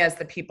knew me as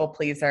the people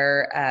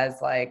pleaser,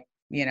 as like,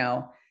 you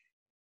know,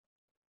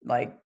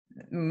 like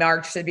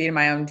march to the beat of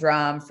my own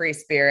drum, free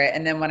spirit.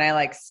 And then when I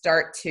like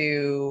start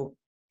to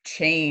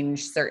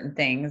change certain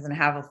things and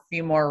have a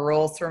few more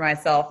rules for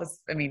myself,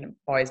 I mean, I've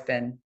always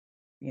been,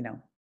 you know,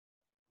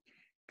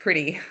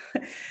 pretty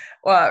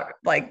well,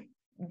 like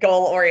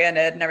goal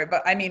oriented and everything,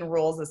 but I mean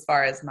rules as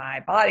far as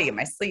my body and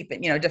my sleep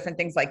and, you know, different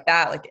things like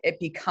that. Like it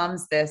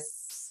becomes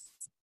this,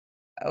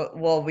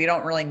 well, we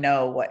don't really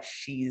know what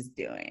she's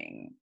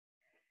doing.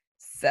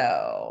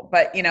 So,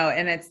 but you know,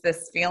 and it's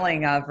this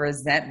feeling of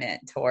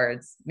resentment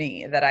towards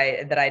me that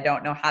I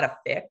don't know how to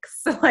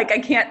fix. Like I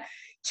can't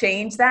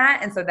change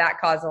that. And so that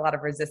caused a lot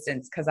of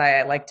resistance because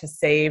I like to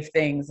save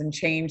things and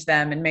change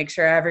them and make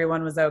sure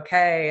everyone was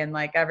okay. And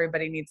like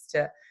everybody needs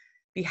to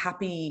be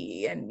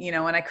happy. And, you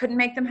know, and I couldn't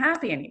make them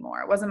happy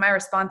anymore. It wasn't my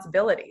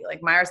responsibility.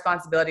 Like my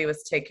responsibility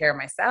was to take care of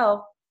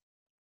myself.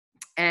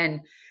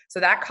 And so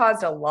that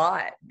caused a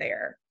lot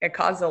there. It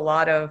caused a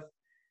lot of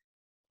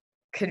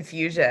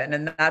confusion.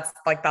 And that's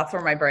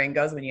where my brain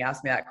goes when you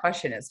ask me that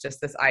question. It's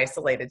just this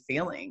isolated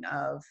feeling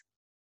of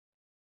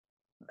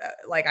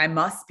like, I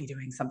must be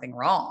doing something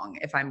wrong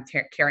if I'm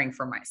caring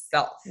for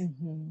myself.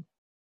 Mm-hmm.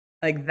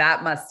 Like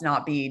that must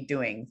not be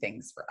doing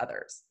things for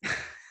others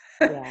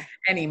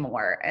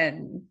anymore.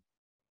 And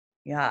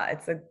yeah,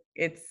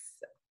 it's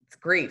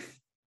grief.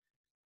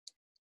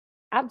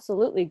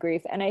 Absolutely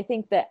grief. And I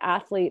think that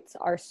athletes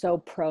are so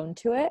prone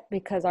to it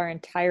because our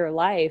entire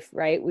life,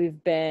 right,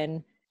 we've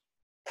been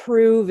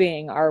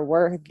proving our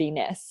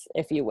worthiness,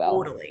 if you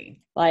will.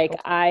 Totally. Like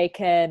I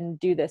can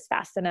do this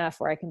fast enough,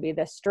 or I can be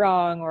this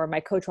strong, or my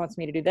coach wants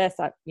me to do this,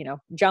 you know,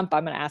 jump,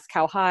 I'm going to ask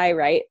how high,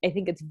 right? I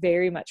think it's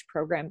very much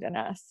programmed in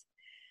us.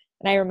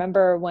 And I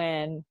remember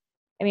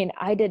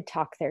I did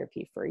talk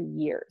therapy for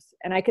years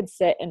and I could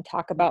sit and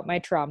talk about my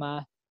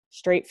trauma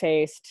straight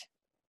faced,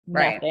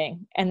 nothing. Right.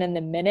 And then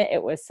the minute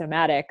it was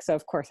somatic, so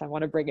of course I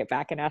want to bring it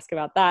back and ask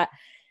about that.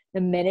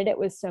 The minute it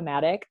was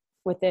somatic,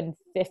 within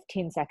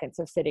 15 seconds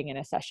of sitting in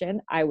a session,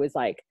 I was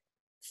like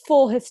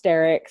full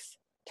hysterics,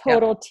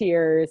 total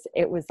tears.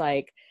 It was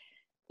like,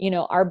 you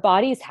know, our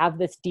bodies have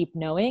this deep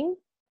knowing.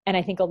 And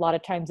I think a lot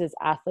of times as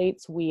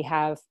athletes, we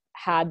have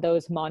had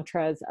those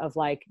mantras of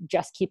like,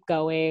 just keep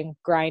going,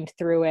 grind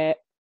through it.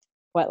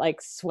 What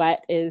like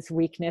sweat is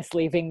weakness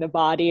leaving the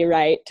body,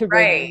 right? To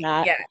bring in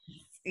that.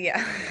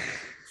 Yeah.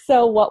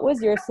 So what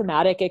was your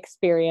somatic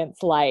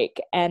experience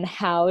like, and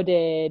how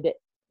did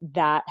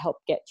that help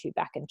get you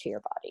back into your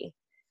body?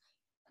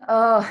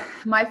 Oh,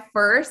 not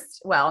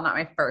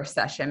my first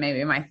session,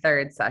 maybe my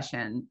third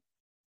session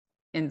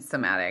in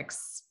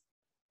somatics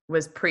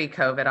was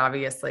pre-COVID.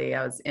 Obviously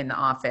I was in the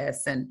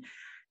office and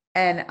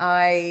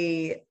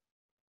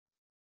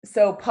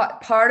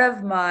part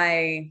of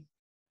my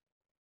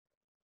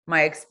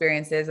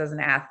experiences as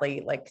an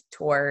athlete, like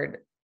toward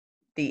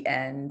the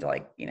end,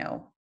 like, you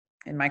know,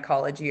 in my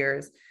college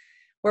years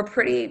were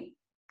pretty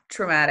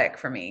traumatic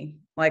for me.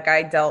 Like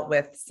I dealt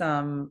with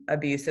some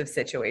abusive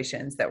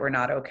situations that were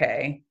not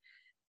okay.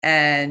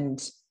 And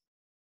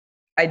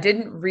I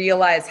didn't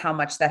realize how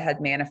much that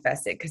had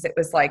manifested because it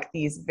was like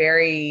these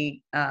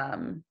very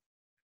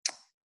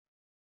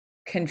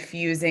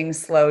confusing,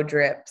 slow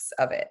drips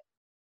of it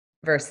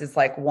versus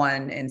like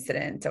one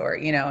incident or,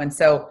 you know, and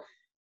so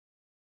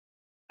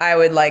I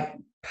would like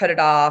put it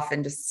off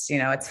and just, you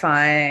know, it's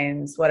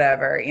fine, it's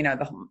whatever, you know,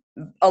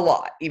 a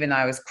lot, even though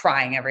I was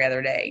crying every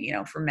other day, you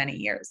know, for many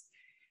years.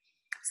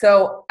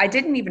 So I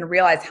didn't even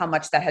realize how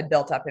much that had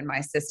built up in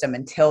my system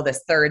until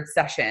this third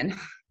session.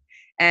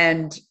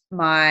 And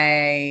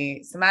my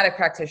somatic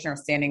practitioner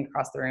was standing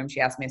across the room. She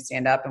asked me to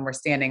stand up and we're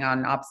standing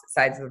on opposite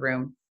sides of the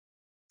room.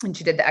 And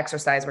she did the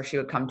exercise where she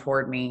would come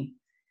toward me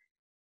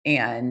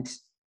and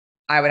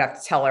I would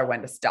have to tell her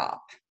when to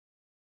stop.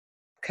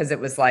 Cause it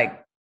was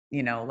like,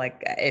 you know,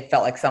 like it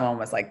felt like someone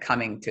was like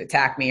coming to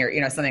attack me or,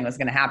 you know, something was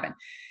going to happen.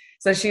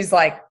 So she's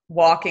like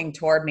walking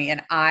toward me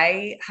and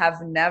I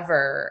have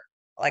never,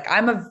 like,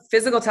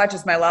 physical touch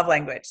is my love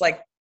language.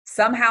 Like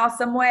somehow,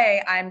 some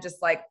way I'm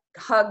just like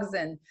hugs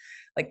and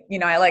like, you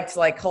know, I like to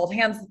like hold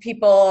hands with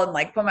people and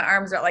like put my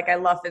arms out. Like I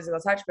love physical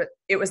touch, but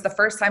it was the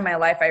first time in my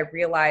life I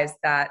realized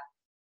that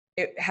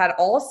it had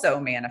also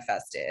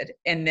manifested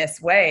in this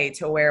way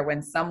to where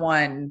when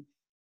someone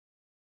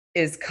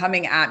is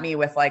coming at me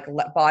with like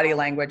body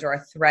language or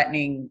a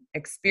threatening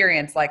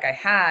experience like I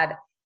had,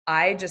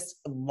 I just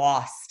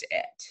lost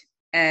it.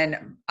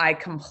 And I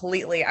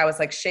was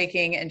like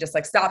shaking and just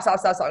like, stop,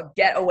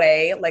 get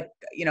away. Like,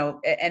 you know,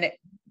 and it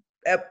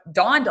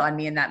dawned on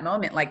me in that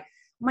moment, like, oh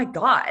my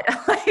God,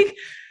 like,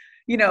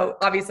 you know,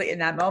 obviously in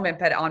that moment,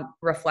 but on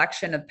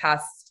reflection of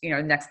past, you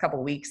know, next couple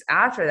of weeks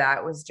after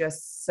that was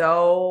just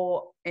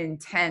so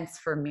intense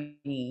for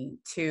me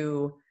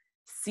to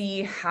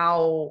see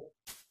how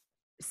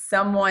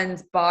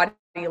someone's body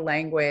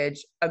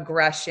language,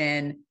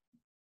 aggression,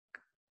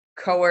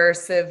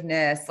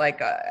 coerciveness,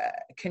 like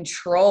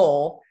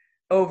control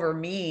over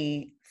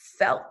me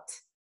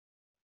felt.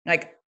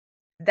 Like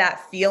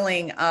that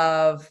feeling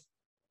of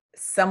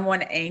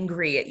someone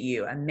angry at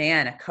you, a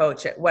man, a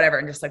coach, whatever,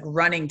 and just like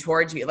running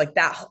towards you, like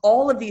that,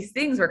 all of these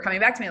things were coming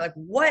back to me. Like,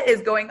 what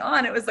is going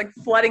on? It was like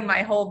flooding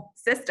my whole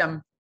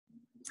system.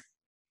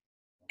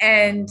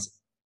 And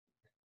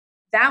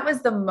that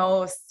was the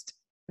most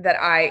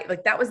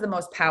that was the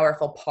most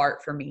powerful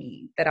part for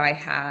me that I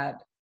had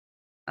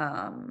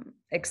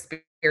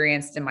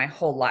experienced in my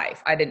whole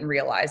life. I didn't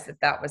realize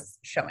that was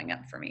showing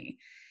up for me.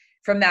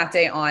 From that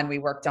day on, we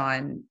worked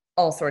on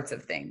all sorts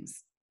of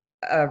things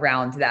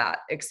around that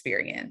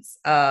experience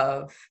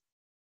of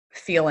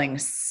feeling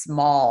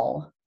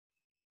small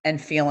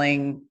and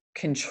feeling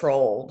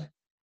controlled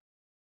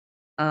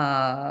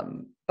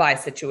by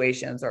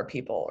situations or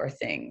people or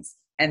things.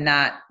 And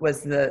that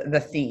was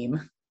the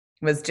theme,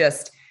 was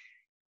just,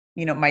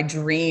 my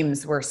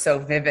dreams were so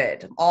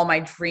vivid. All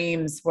my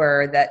dreams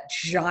were that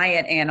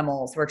giant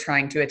animals were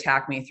trying to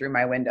attack me through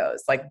my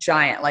windows, like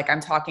giant, like I'm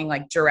talking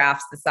like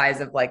giraffes the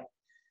size of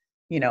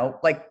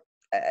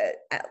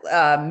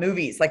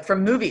movies, like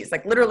from movies,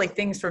 like literally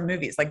things from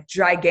movies, like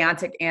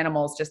gigantic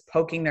animals just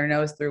poking their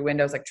nose through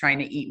windows, like trying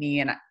to eat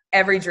me. And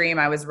every dream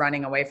I was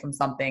running away from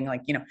something.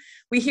 Like,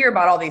 we hear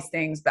about all these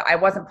things, but I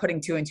wasn't putting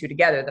two and two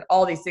together, that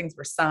all these things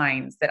were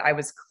signs that I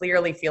was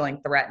clearly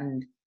feeling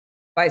threatened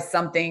by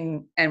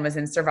something and was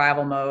in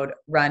survival mode,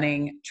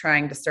 running,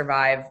 trying to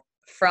survive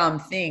from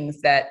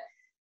things that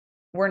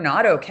were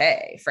not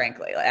okay,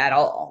 frankly, at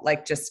all,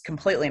 like just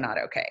completely not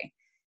okay.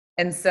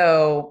 And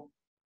so,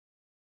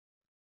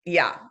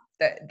 yeah,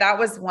 that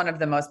was one of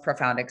the most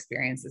profound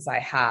experiences I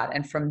had.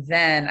 And from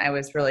then I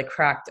was really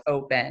cracked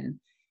open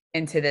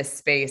into this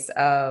space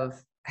of,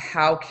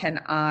 how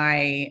can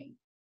I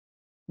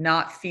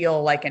not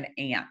feel like an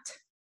ant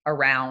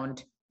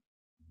around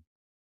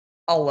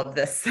all of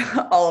this,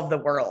 all of the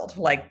world,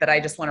 like that I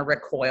just want to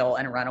recoil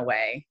and run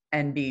away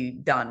and be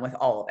done with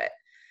all of it.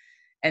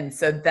 And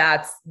so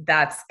that's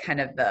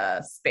kind of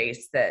the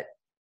space that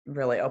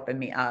really opened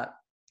me up.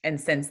 And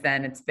since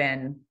then it's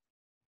been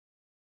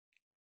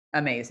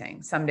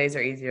amazing. Some days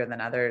are easier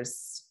than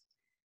others.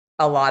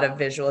 A lot of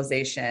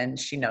visualization.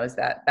 She knows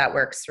that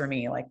works for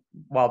me, like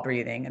while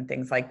breathing and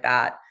things like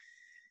that.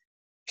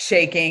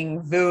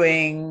 Shaking,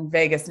 vooing,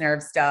 vagus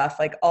nerve stuff,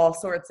 like all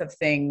sorts of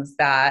things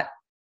that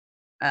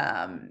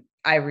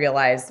I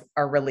realize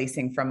are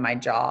releasing from my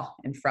jaw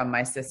and from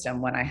my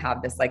system when I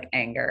have this like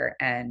anger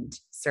and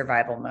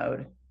survival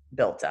mode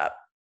built up.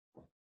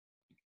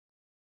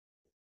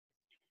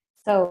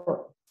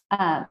 So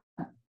I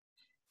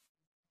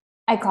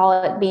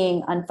call it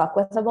being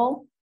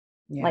unfuckwithable,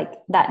 like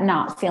that,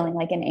 not feeling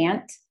like an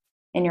ant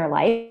in your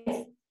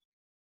life.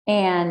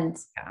 And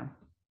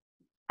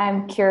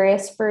I'm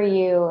curious for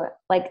you,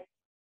 like,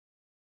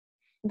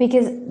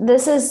 because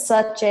this is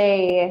such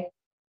a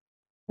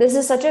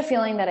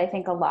feeling that I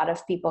think a lot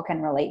of people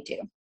can relate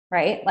to,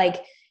 right?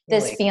 Like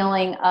this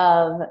feeling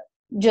of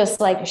just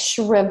like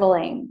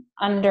shriveling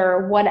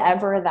under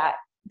whatever that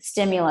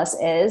stimulus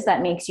is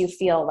that makes you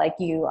feel like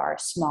you are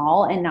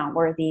small and not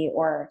worthy,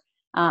 or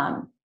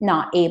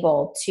not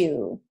able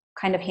to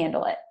kind of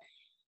handle it.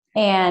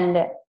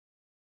 And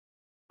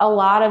a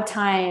lot of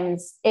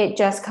times it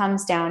just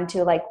comes down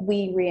to like,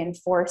 we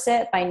reinforce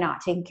it by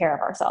not taking care of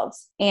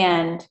ourselves.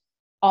 And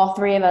all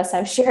three of us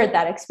have shared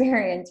that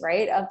experience,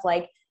 right? Of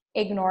like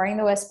ignoring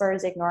the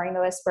whispers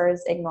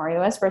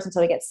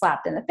until we get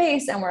slapped in the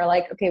face. And we're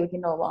like, okay, we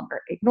can no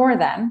longer ignore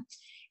them.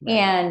 Right.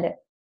 And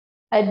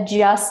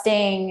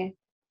adjusting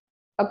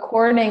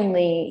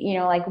accordingly,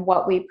 like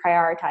what we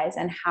prioritize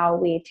and how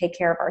we take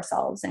care of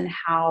ourselves and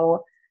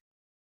how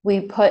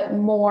we put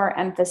more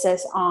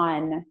emphasis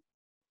on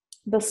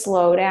the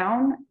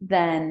slowdown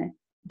than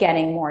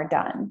getting more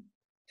done.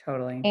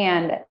 Totally.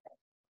 And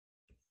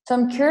so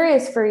I'm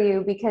curious for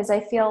you, because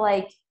I feel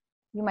like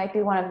you might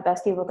be one of the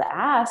best people to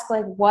ask,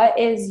 like, what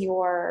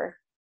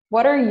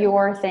are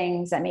your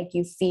things that make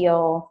you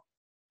feel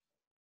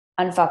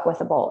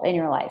unfuckwithable in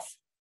your life?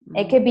 Mm-hmm.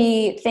 It could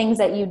be things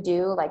that you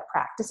do, like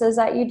practices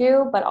that you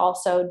do, but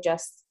also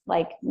just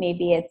like,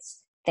 maybe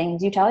it's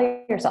things you tell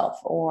yourself,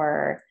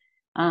 or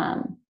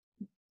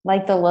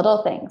like the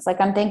little things.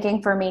 Like I'm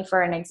thinking for me,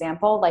 for an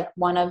example, like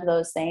one of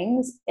those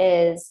things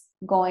is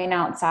going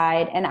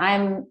outside, and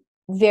I'm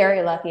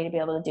very lucky to be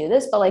able to do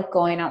this, but like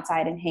going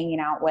outside and hanging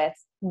out with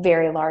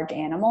very large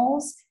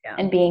animals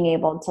and being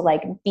able to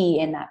like be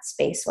in that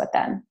space with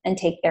them and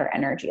take their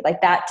energy.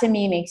 Like that to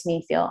me makes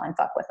me feel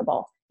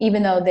unfuckwithable,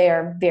 even though they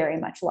are very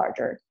much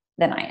larger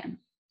than I am.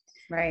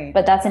 Right.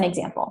 But that's an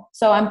example.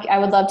 So I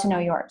would love to know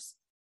yours.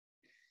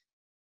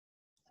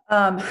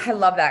 I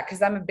love that,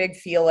 because I'm a big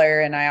feeler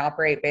and I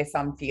operate based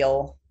on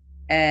feel.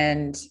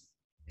 And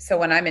so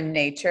when I'm in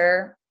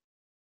nature,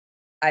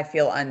 I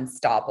feel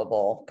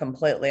unstoppable,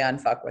 completely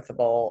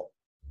unfuckwithable,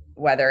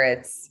 whether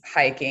it's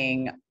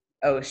hiking,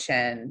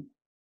 ocean.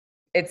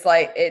 It's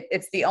like,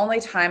 it's the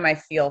only time I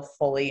feel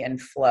fully in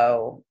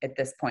flow at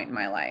this point in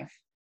my life.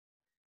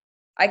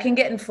 I can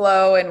get in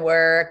flow and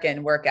work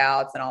and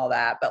workouts and all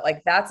that, but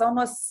like that's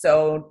almost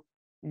so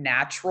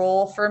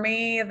natural for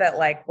me that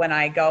like when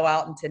I go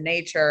out into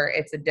nature,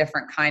 it's a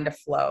different kind of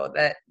flow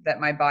that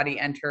my body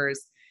enters,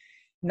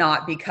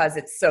 not because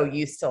it's so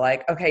used to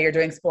like, okay, you're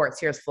doing sports,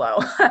 here's flow.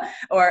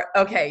 Or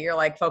okay, you're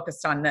like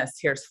focused on this,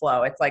 here's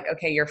flow. It's like,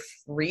 okay, you're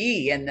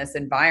free in this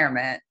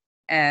environment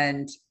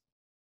and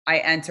I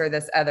enter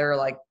this other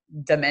like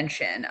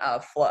dimension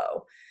of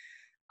flow.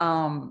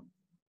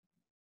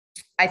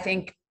 I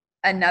think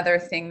another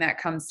thing that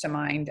comes to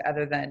mind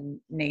other than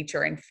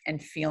nature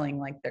and feeling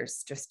like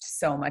there's just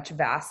so much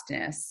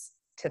vastness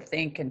to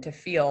think and to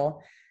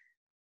feel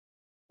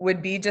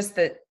would be just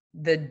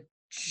the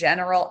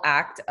general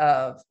act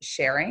of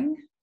sharing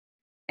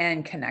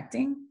and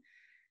connecting.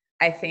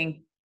 I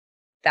think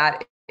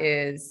that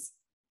is,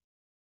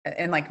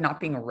 and like not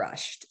being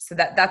rushed. So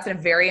that's a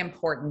very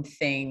important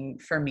thing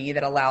for me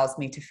that allows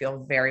me to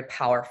feel very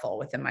powerful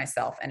within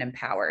myself and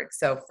empowered.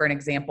 So for an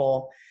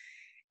example,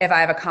 if I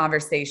have a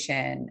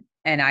conversation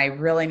and I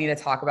really need to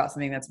talk about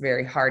something that's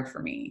very hard for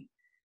me,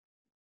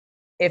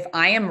 if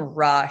I am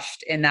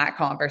rushed in that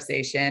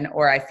conversation,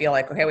 or I feel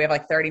like, okay, we have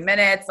like 30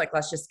 minutes, like,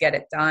 let's just get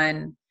it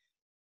done.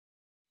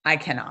 I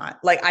cannot,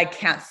 like, I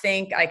can't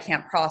think, I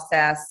can't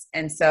process.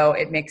 And so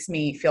it makes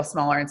me feel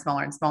smaller and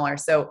smaller and smaller.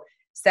 So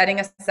setting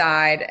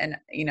aside and,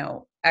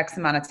 X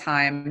amount of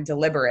time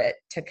deliberate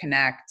to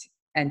connect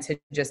and to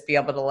just be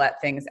able to let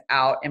things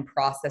out and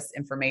process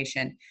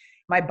information,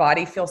 my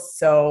body feels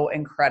so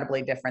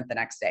incredibly different the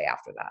next day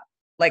after that.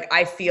 Like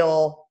I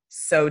feel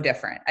so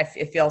different.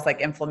 It feels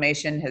like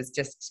inflammation has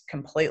just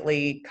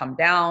completely come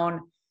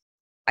down.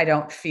 I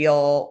don't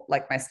feel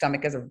like my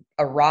stomach is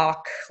a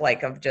rock,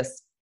 like of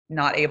just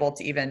not able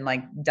to even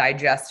like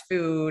digest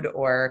food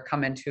or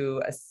come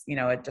into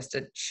just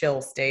a chill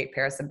state,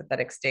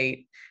 parasympathetic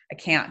state. I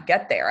can't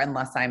get there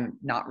unless I'm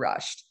not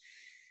rushed.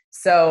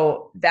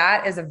 So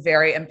that is a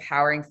very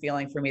empowering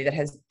feeling for me that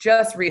has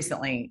just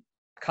recently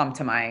come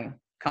to my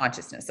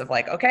consciousness of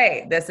like,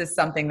 okay, this is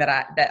something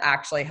that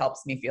actually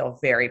helps me feel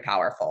very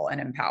powerful and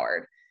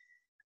empowered.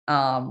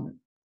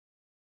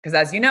 Because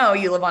as you know,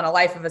 you live on a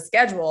life of a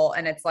schedule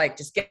and it's like,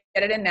 just get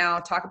it in now,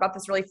 talk about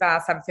this really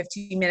fast, have a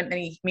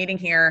 15-minute meeting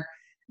here,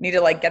 need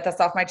to like get this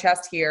off my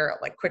chest here,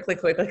 like quickly.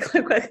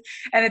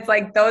 And it's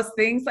like those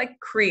things like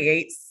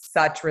create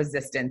such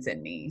resistance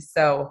in me.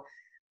 So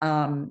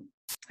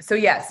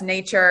yes,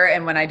 nature.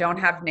 And when I don't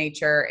have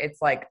nature,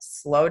 it's like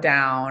slow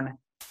down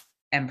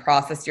and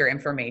process your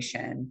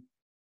information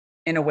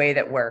in a way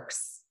that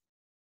works,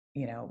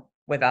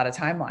 without a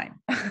timeline,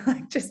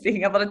 like just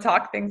being able to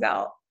talk things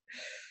out.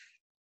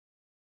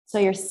 So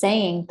you're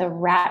saying the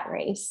rat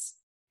race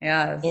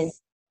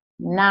is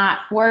not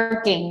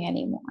working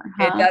anymore,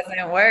 huh? It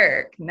doesn't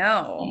work.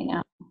 No. I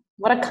know.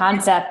 What a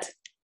concept.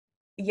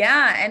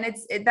 Yeah. And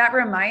that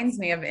reminds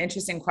me of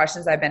interesting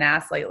questions I've been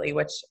asked lately,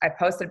 which I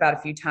posted about a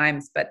few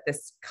times, but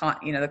this,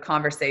 the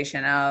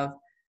conversation of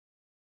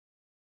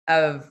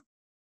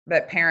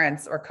that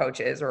parents or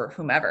coaches or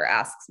whomever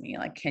asks me,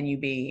 like, can you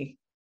be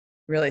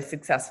really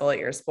successful at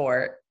your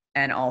sport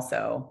and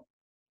also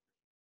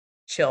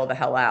chill the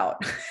hell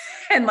out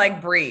and like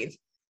breathe?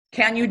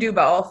 Can you do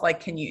both?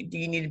 Like, do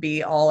you need to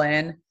be all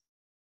in,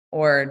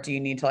 or do you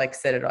need to like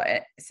sit at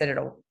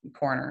a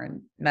corner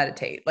and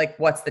meditate? Like,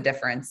 what's the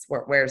difference?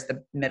 Where's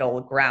the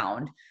middle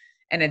ground?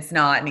 And it's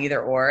not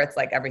neither or. It's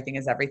like everything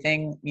is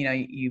everything.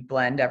 You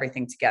blend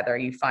everything together.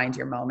 You find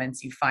your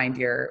moments. You find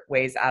your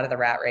ways out of the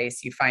rat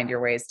race. You find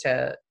your ways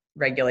to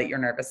regulate your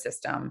nervous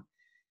system.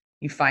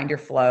 You find your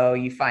flow.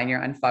 You find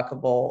your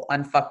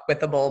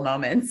unfuckwithable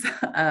moments.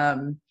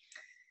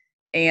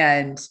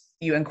 And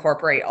you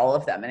incorporate all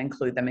of them and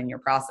include them in your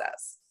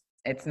process.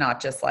 It's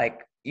not just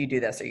like you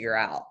do this or you're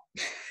out.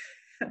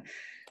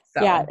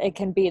 Yeah, it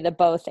can be the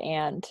both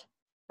and.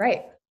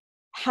 Right.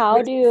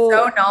 Which is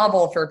so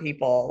novel for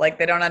people. Like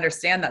they don't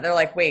understand that. They're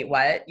like, wait,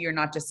 what? You're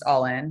not just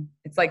all in.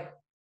 It's like,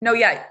 no,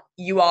 yeah,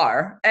 you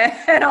are.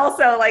 And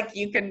also like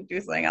you can do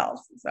something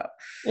else. So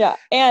yeah.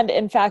 And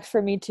in fact,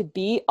 for me to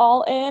be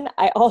all in,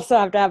 I also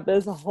have to have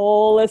this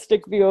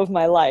holistic view of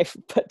my life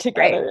put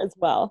together as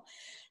well.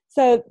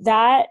 So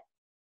that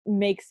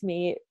makes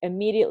me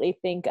immediately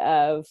think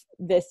of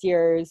this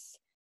year's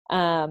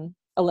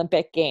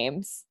Olympic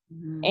Games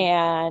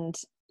and,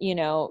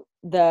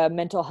 the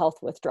mental health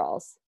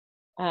withdrawals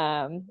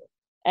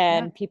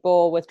and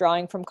people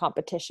withdrawing from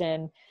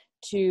competition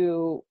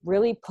to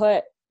really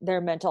put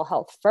their mental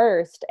health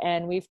first.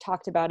 And we've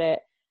talked about it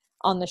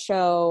on the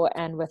show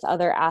and with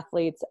other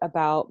athletes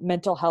about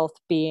mental health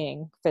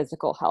being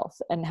physical health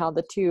and how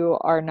the two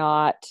are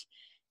not,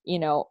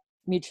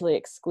 mutually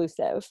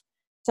exclusive.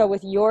 So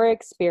with your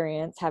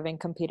experience having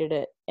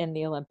competed in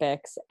the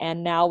Olympics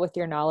and now with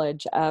your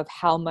knowledge of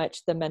how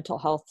much the mental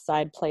health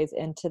side plays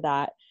into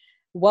that,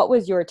 what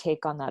was your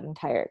take on that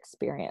entire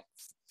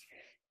experience?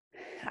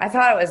 I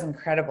thought it was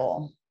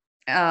incredible.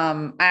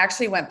 I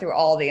actually went through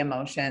all the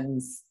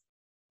emotions.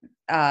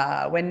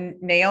 When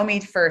Naomi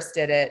first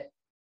did it,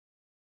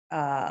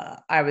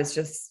 I was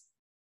just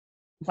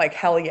like,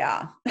 hell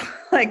yeah,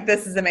 like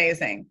this is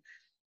amazing.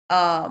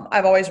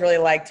 I've always really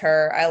liked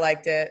her. I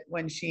liked it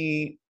when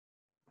she,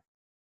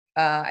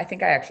 I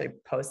think I actually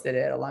posted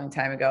it a long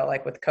time ago,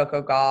 like with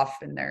Coco Gauff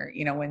and there,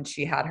 you know, when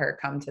she had her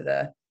come to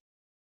the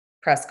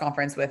press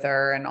conference with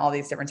her and all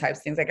these different types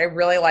of things. Like I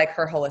really like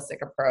her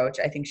holistic approach.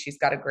 I think she's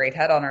got a great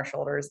head on her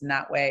shoulders in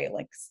that way,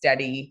 like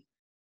steady,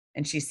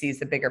 and she sees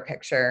the bigger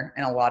picture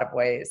in a lot of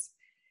ways.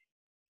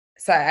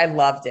 So I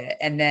loved it.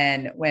 And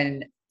then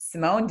when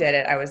Simone did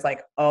it, I was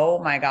like, oh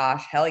my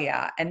gosh, hell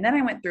yeah. And then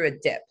I went through a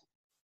dip.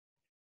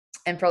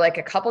 And for like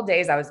a couple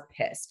days, I was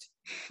pissed.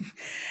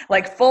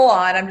 Like full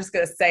on, I'm just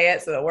going to say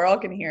it so the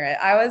world can hear it.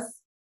 I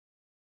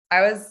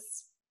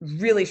was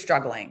really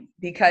struggling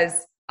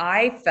because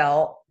I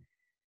felt,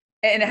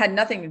 and it had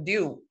nothing to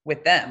do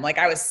with them. Like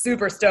I was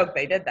super stoked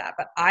they did that,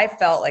 but I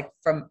felt like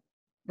from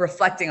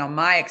reflecting on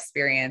my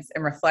experience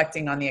and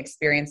reflecting on the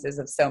experiences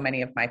of so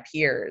many of my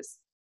peers,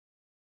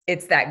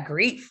 it's that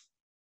grief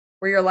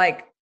where you're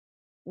like,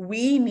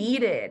 we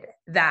needed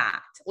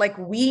that. Like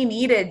we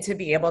needed to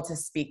be able to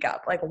speak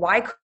up. Like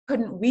why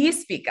couldn't we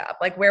speak up?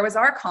 Like where was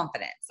our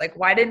confidence? Like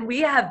why didn't we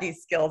have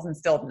these skills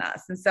instilled in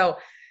us? And so,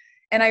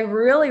 and I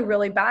really,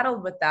 really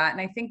battled with that.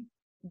 And I think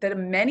that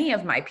many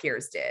of my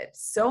peers did.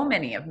 So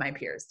many of my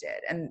peers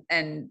did.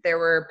 And there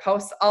were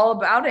posts all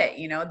about it,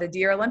 you know, the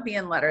Dear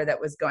Olympian letter that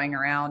was going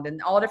around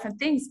and all different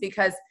things,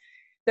 because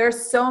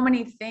there's so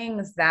many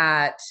things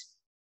that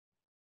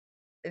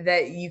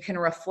you can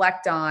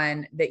reflect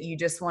on that you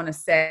just want to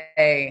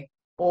say,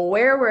 well,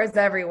 where was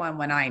everyone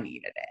when I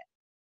needed it?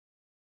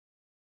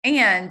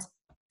 And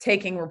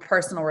taking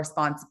personal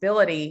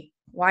responsibility,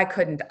 why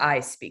couldn't I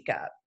speak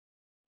up?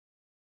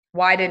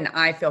 Why didn't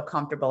I feel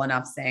comfortable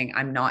enough saying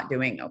I'm not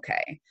doing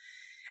okay?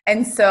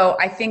 And so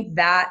I think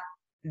that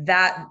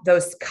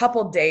those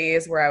couple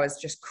days where I was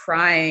just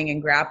crying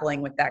and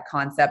grappling with that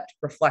concept,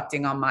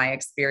 reflecting on my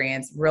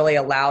experience, really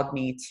allowed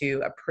me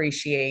to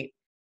appreciate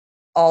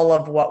all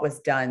of what was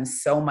done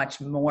so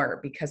much more,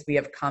 because we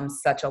have come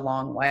such a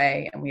long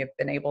way and we have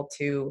been able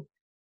to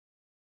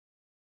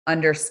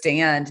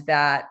understand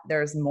that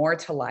there's more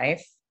to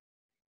life,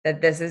 that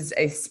this is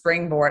a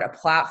springboard, a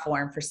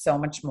platform for so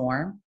much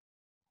more,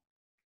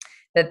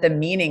 that the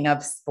meaning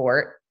of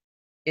sport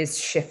is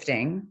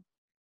shifting.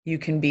 You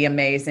can be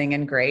amazing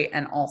and great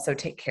and also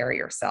take care of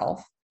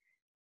yourself.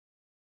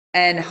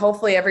 And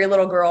hopefully every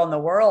little girl in the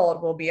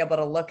world will be able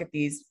to look at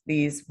these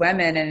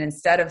women, and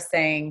instead of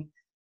saying,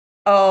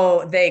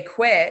 oh, they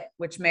quit,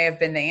 which may have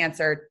been the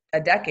answer a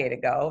decade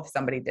ago if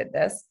somebody did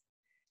this,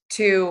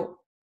 to,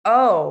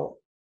 oh,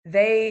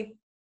 they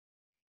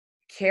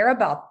care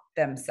about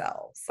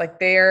themselves. Like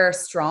they're a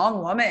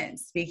strong woman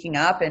speaking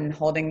up and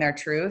holding their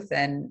truth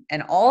and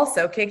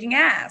also kicking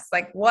ass.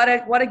 Like what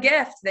a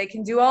gift. They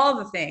can do all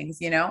the things,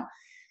 you know?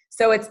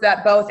 So it's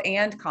that both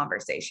and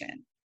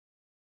conversation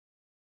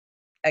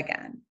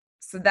again.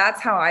 So that's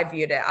how I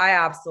viewed it. I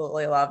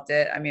absolutely loved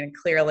it. I mean,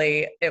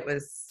 clearly it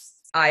was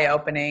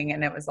eye-opening,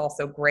 and it was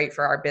also great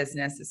for our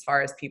business as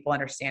far as people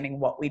understanding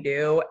what we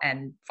do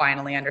and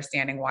finally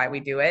understanding why we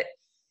do it.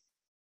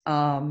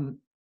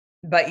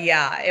 But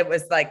yeah, it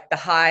was like the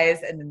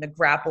highs and then the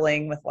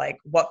grappling with like,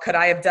 what could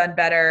I have done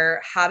better?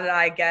 How did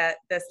I get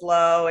this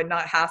low and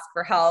not ask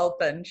for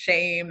help, and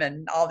shame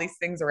and all these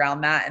things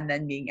around that? And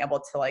then being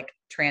able to like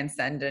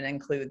transcend and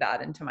include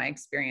that into my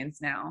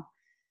experience now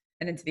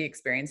and into the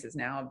experiences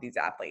now of these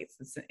athletes.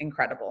 It's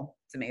incredible.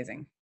 It's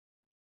amazing.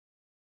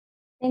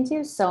 Thank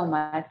you so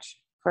much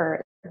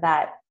for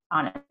that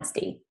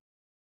honesty,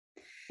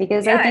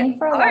 because I think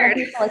for a lot of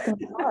people it can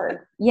be hard.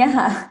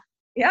 Yeah.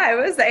 Yeah, I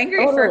was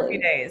angry for a few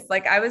days.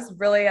 Like I was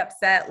really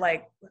upset.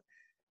 Like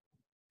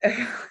this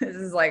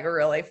is like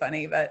really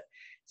funny, but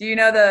do you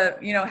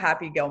know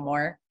Happy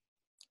Gilmore?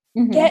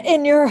 Mm-hmm. Get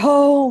in your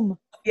home.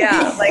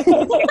 Yeah, like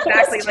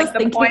exactly like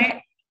the point.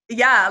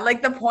 Yeah,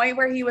 like the point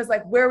where he was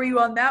like, where were you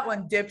on that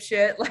one,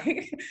 dipshit?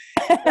 Like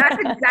that's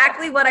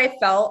exactly what I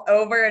felt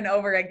over and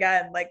over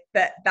again. Like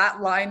that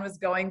line was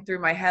going through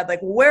my head. Like,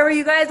 where were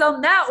you guys on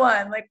that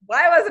one? Like,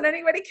 why wasn't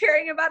anybody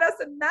caring about us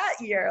in that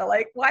year?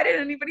 Like, why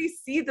didn't anybody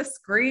see the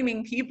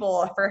screaming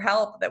people for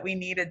help that we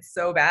needed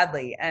so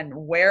badly? And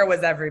where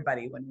was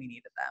everybody when we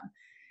needed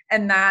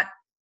them?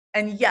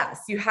 And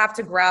yes, you have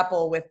to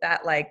grapple with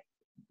that, like,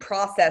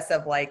 process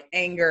of like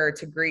anger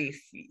to grief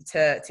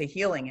to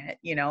healing it,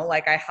 you know,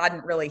 like I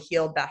hadn't really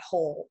healed that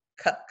whole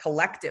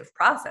collective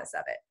process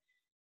of it.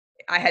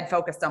 I had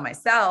focused on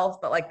myself,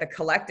 but like the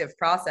collective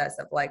process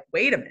of like,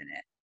 wait a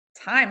minute,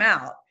 time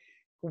out.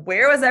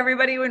 Where was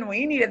everybody when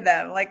we needed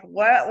them? Like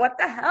what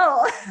the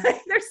hell?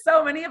 There's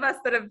so many of us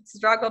that have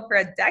struggled for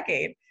a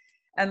decade,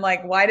 and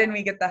like, why didn't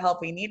we get the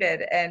help we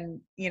needed? And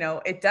you know,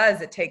 it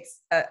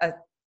takes a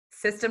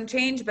system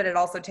change, but it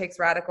also takes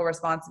radical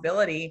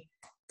responsibility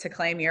to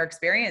claim your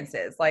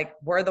experiences. Like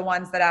we're the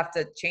ones that have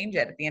to change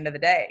it at the end of the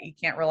day. You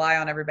can't rely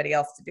on everybody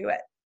else to do it.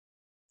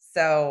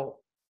 So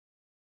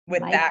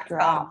with that,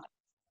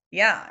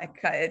 yeah,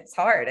 it's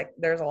hard.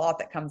 There's a lot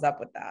that comes up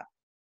with that.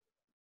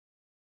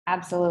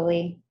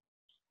 Absolutely.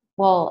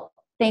 Well,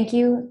 thank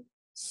you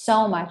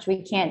so much.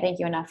 We can't thank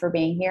you enough for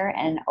being here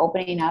and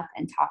opening up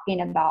and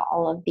talking about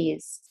all of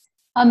these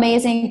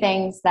amazing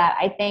things that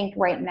I think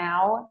right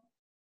now,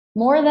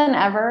 more than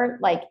ever,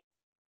 like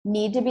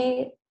need to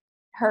be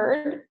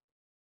heard,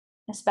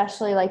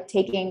 especially like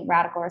taking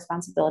radical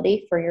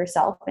responsibility for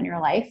yourself and your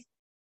life.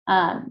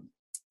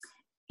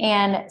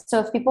 And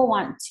so if people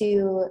want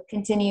to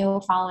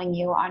continue following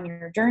you on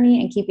your journey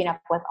and keeping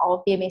up with all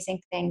of the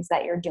amazing things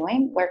that you're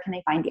doing, where can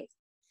they find you?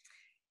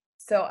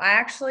 So I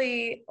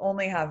actually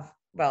only have,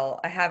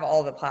 I have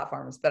all the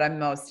platforms, but I'm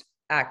most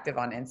active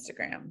on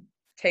Instagram,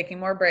 taking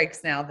more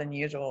breaks now than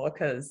usual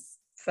because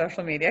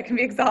social media can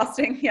be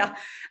exhausting. Yeah.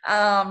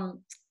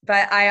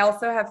 But I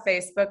also have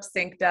Facebook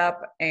synced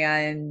up,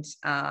 and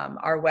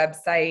our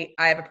website.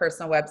 I have a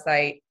personal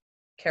website,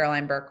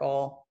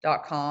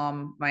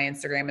 carolineburkle.com. My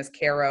Instagram is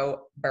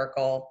Caro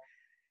Burkle.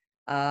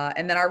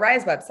 And then our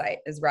Rise website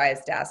is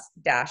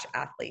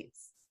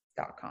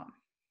rise-athletes.com.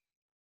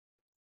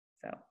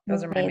 So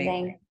those are my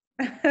main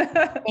things.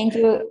 Thank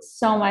you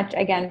so much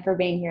again for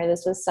being here.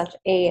 This was such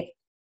a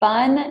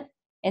fun,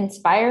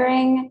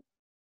 inspiring,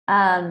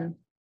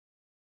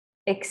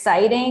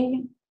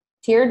 exciting,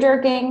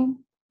 tear-jerking.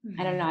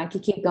 I don't know, I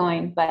could keep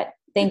going, but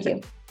thank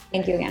you.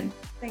 Thank you again.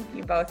 Thank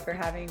you both for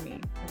having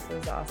me. This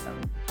was awesome.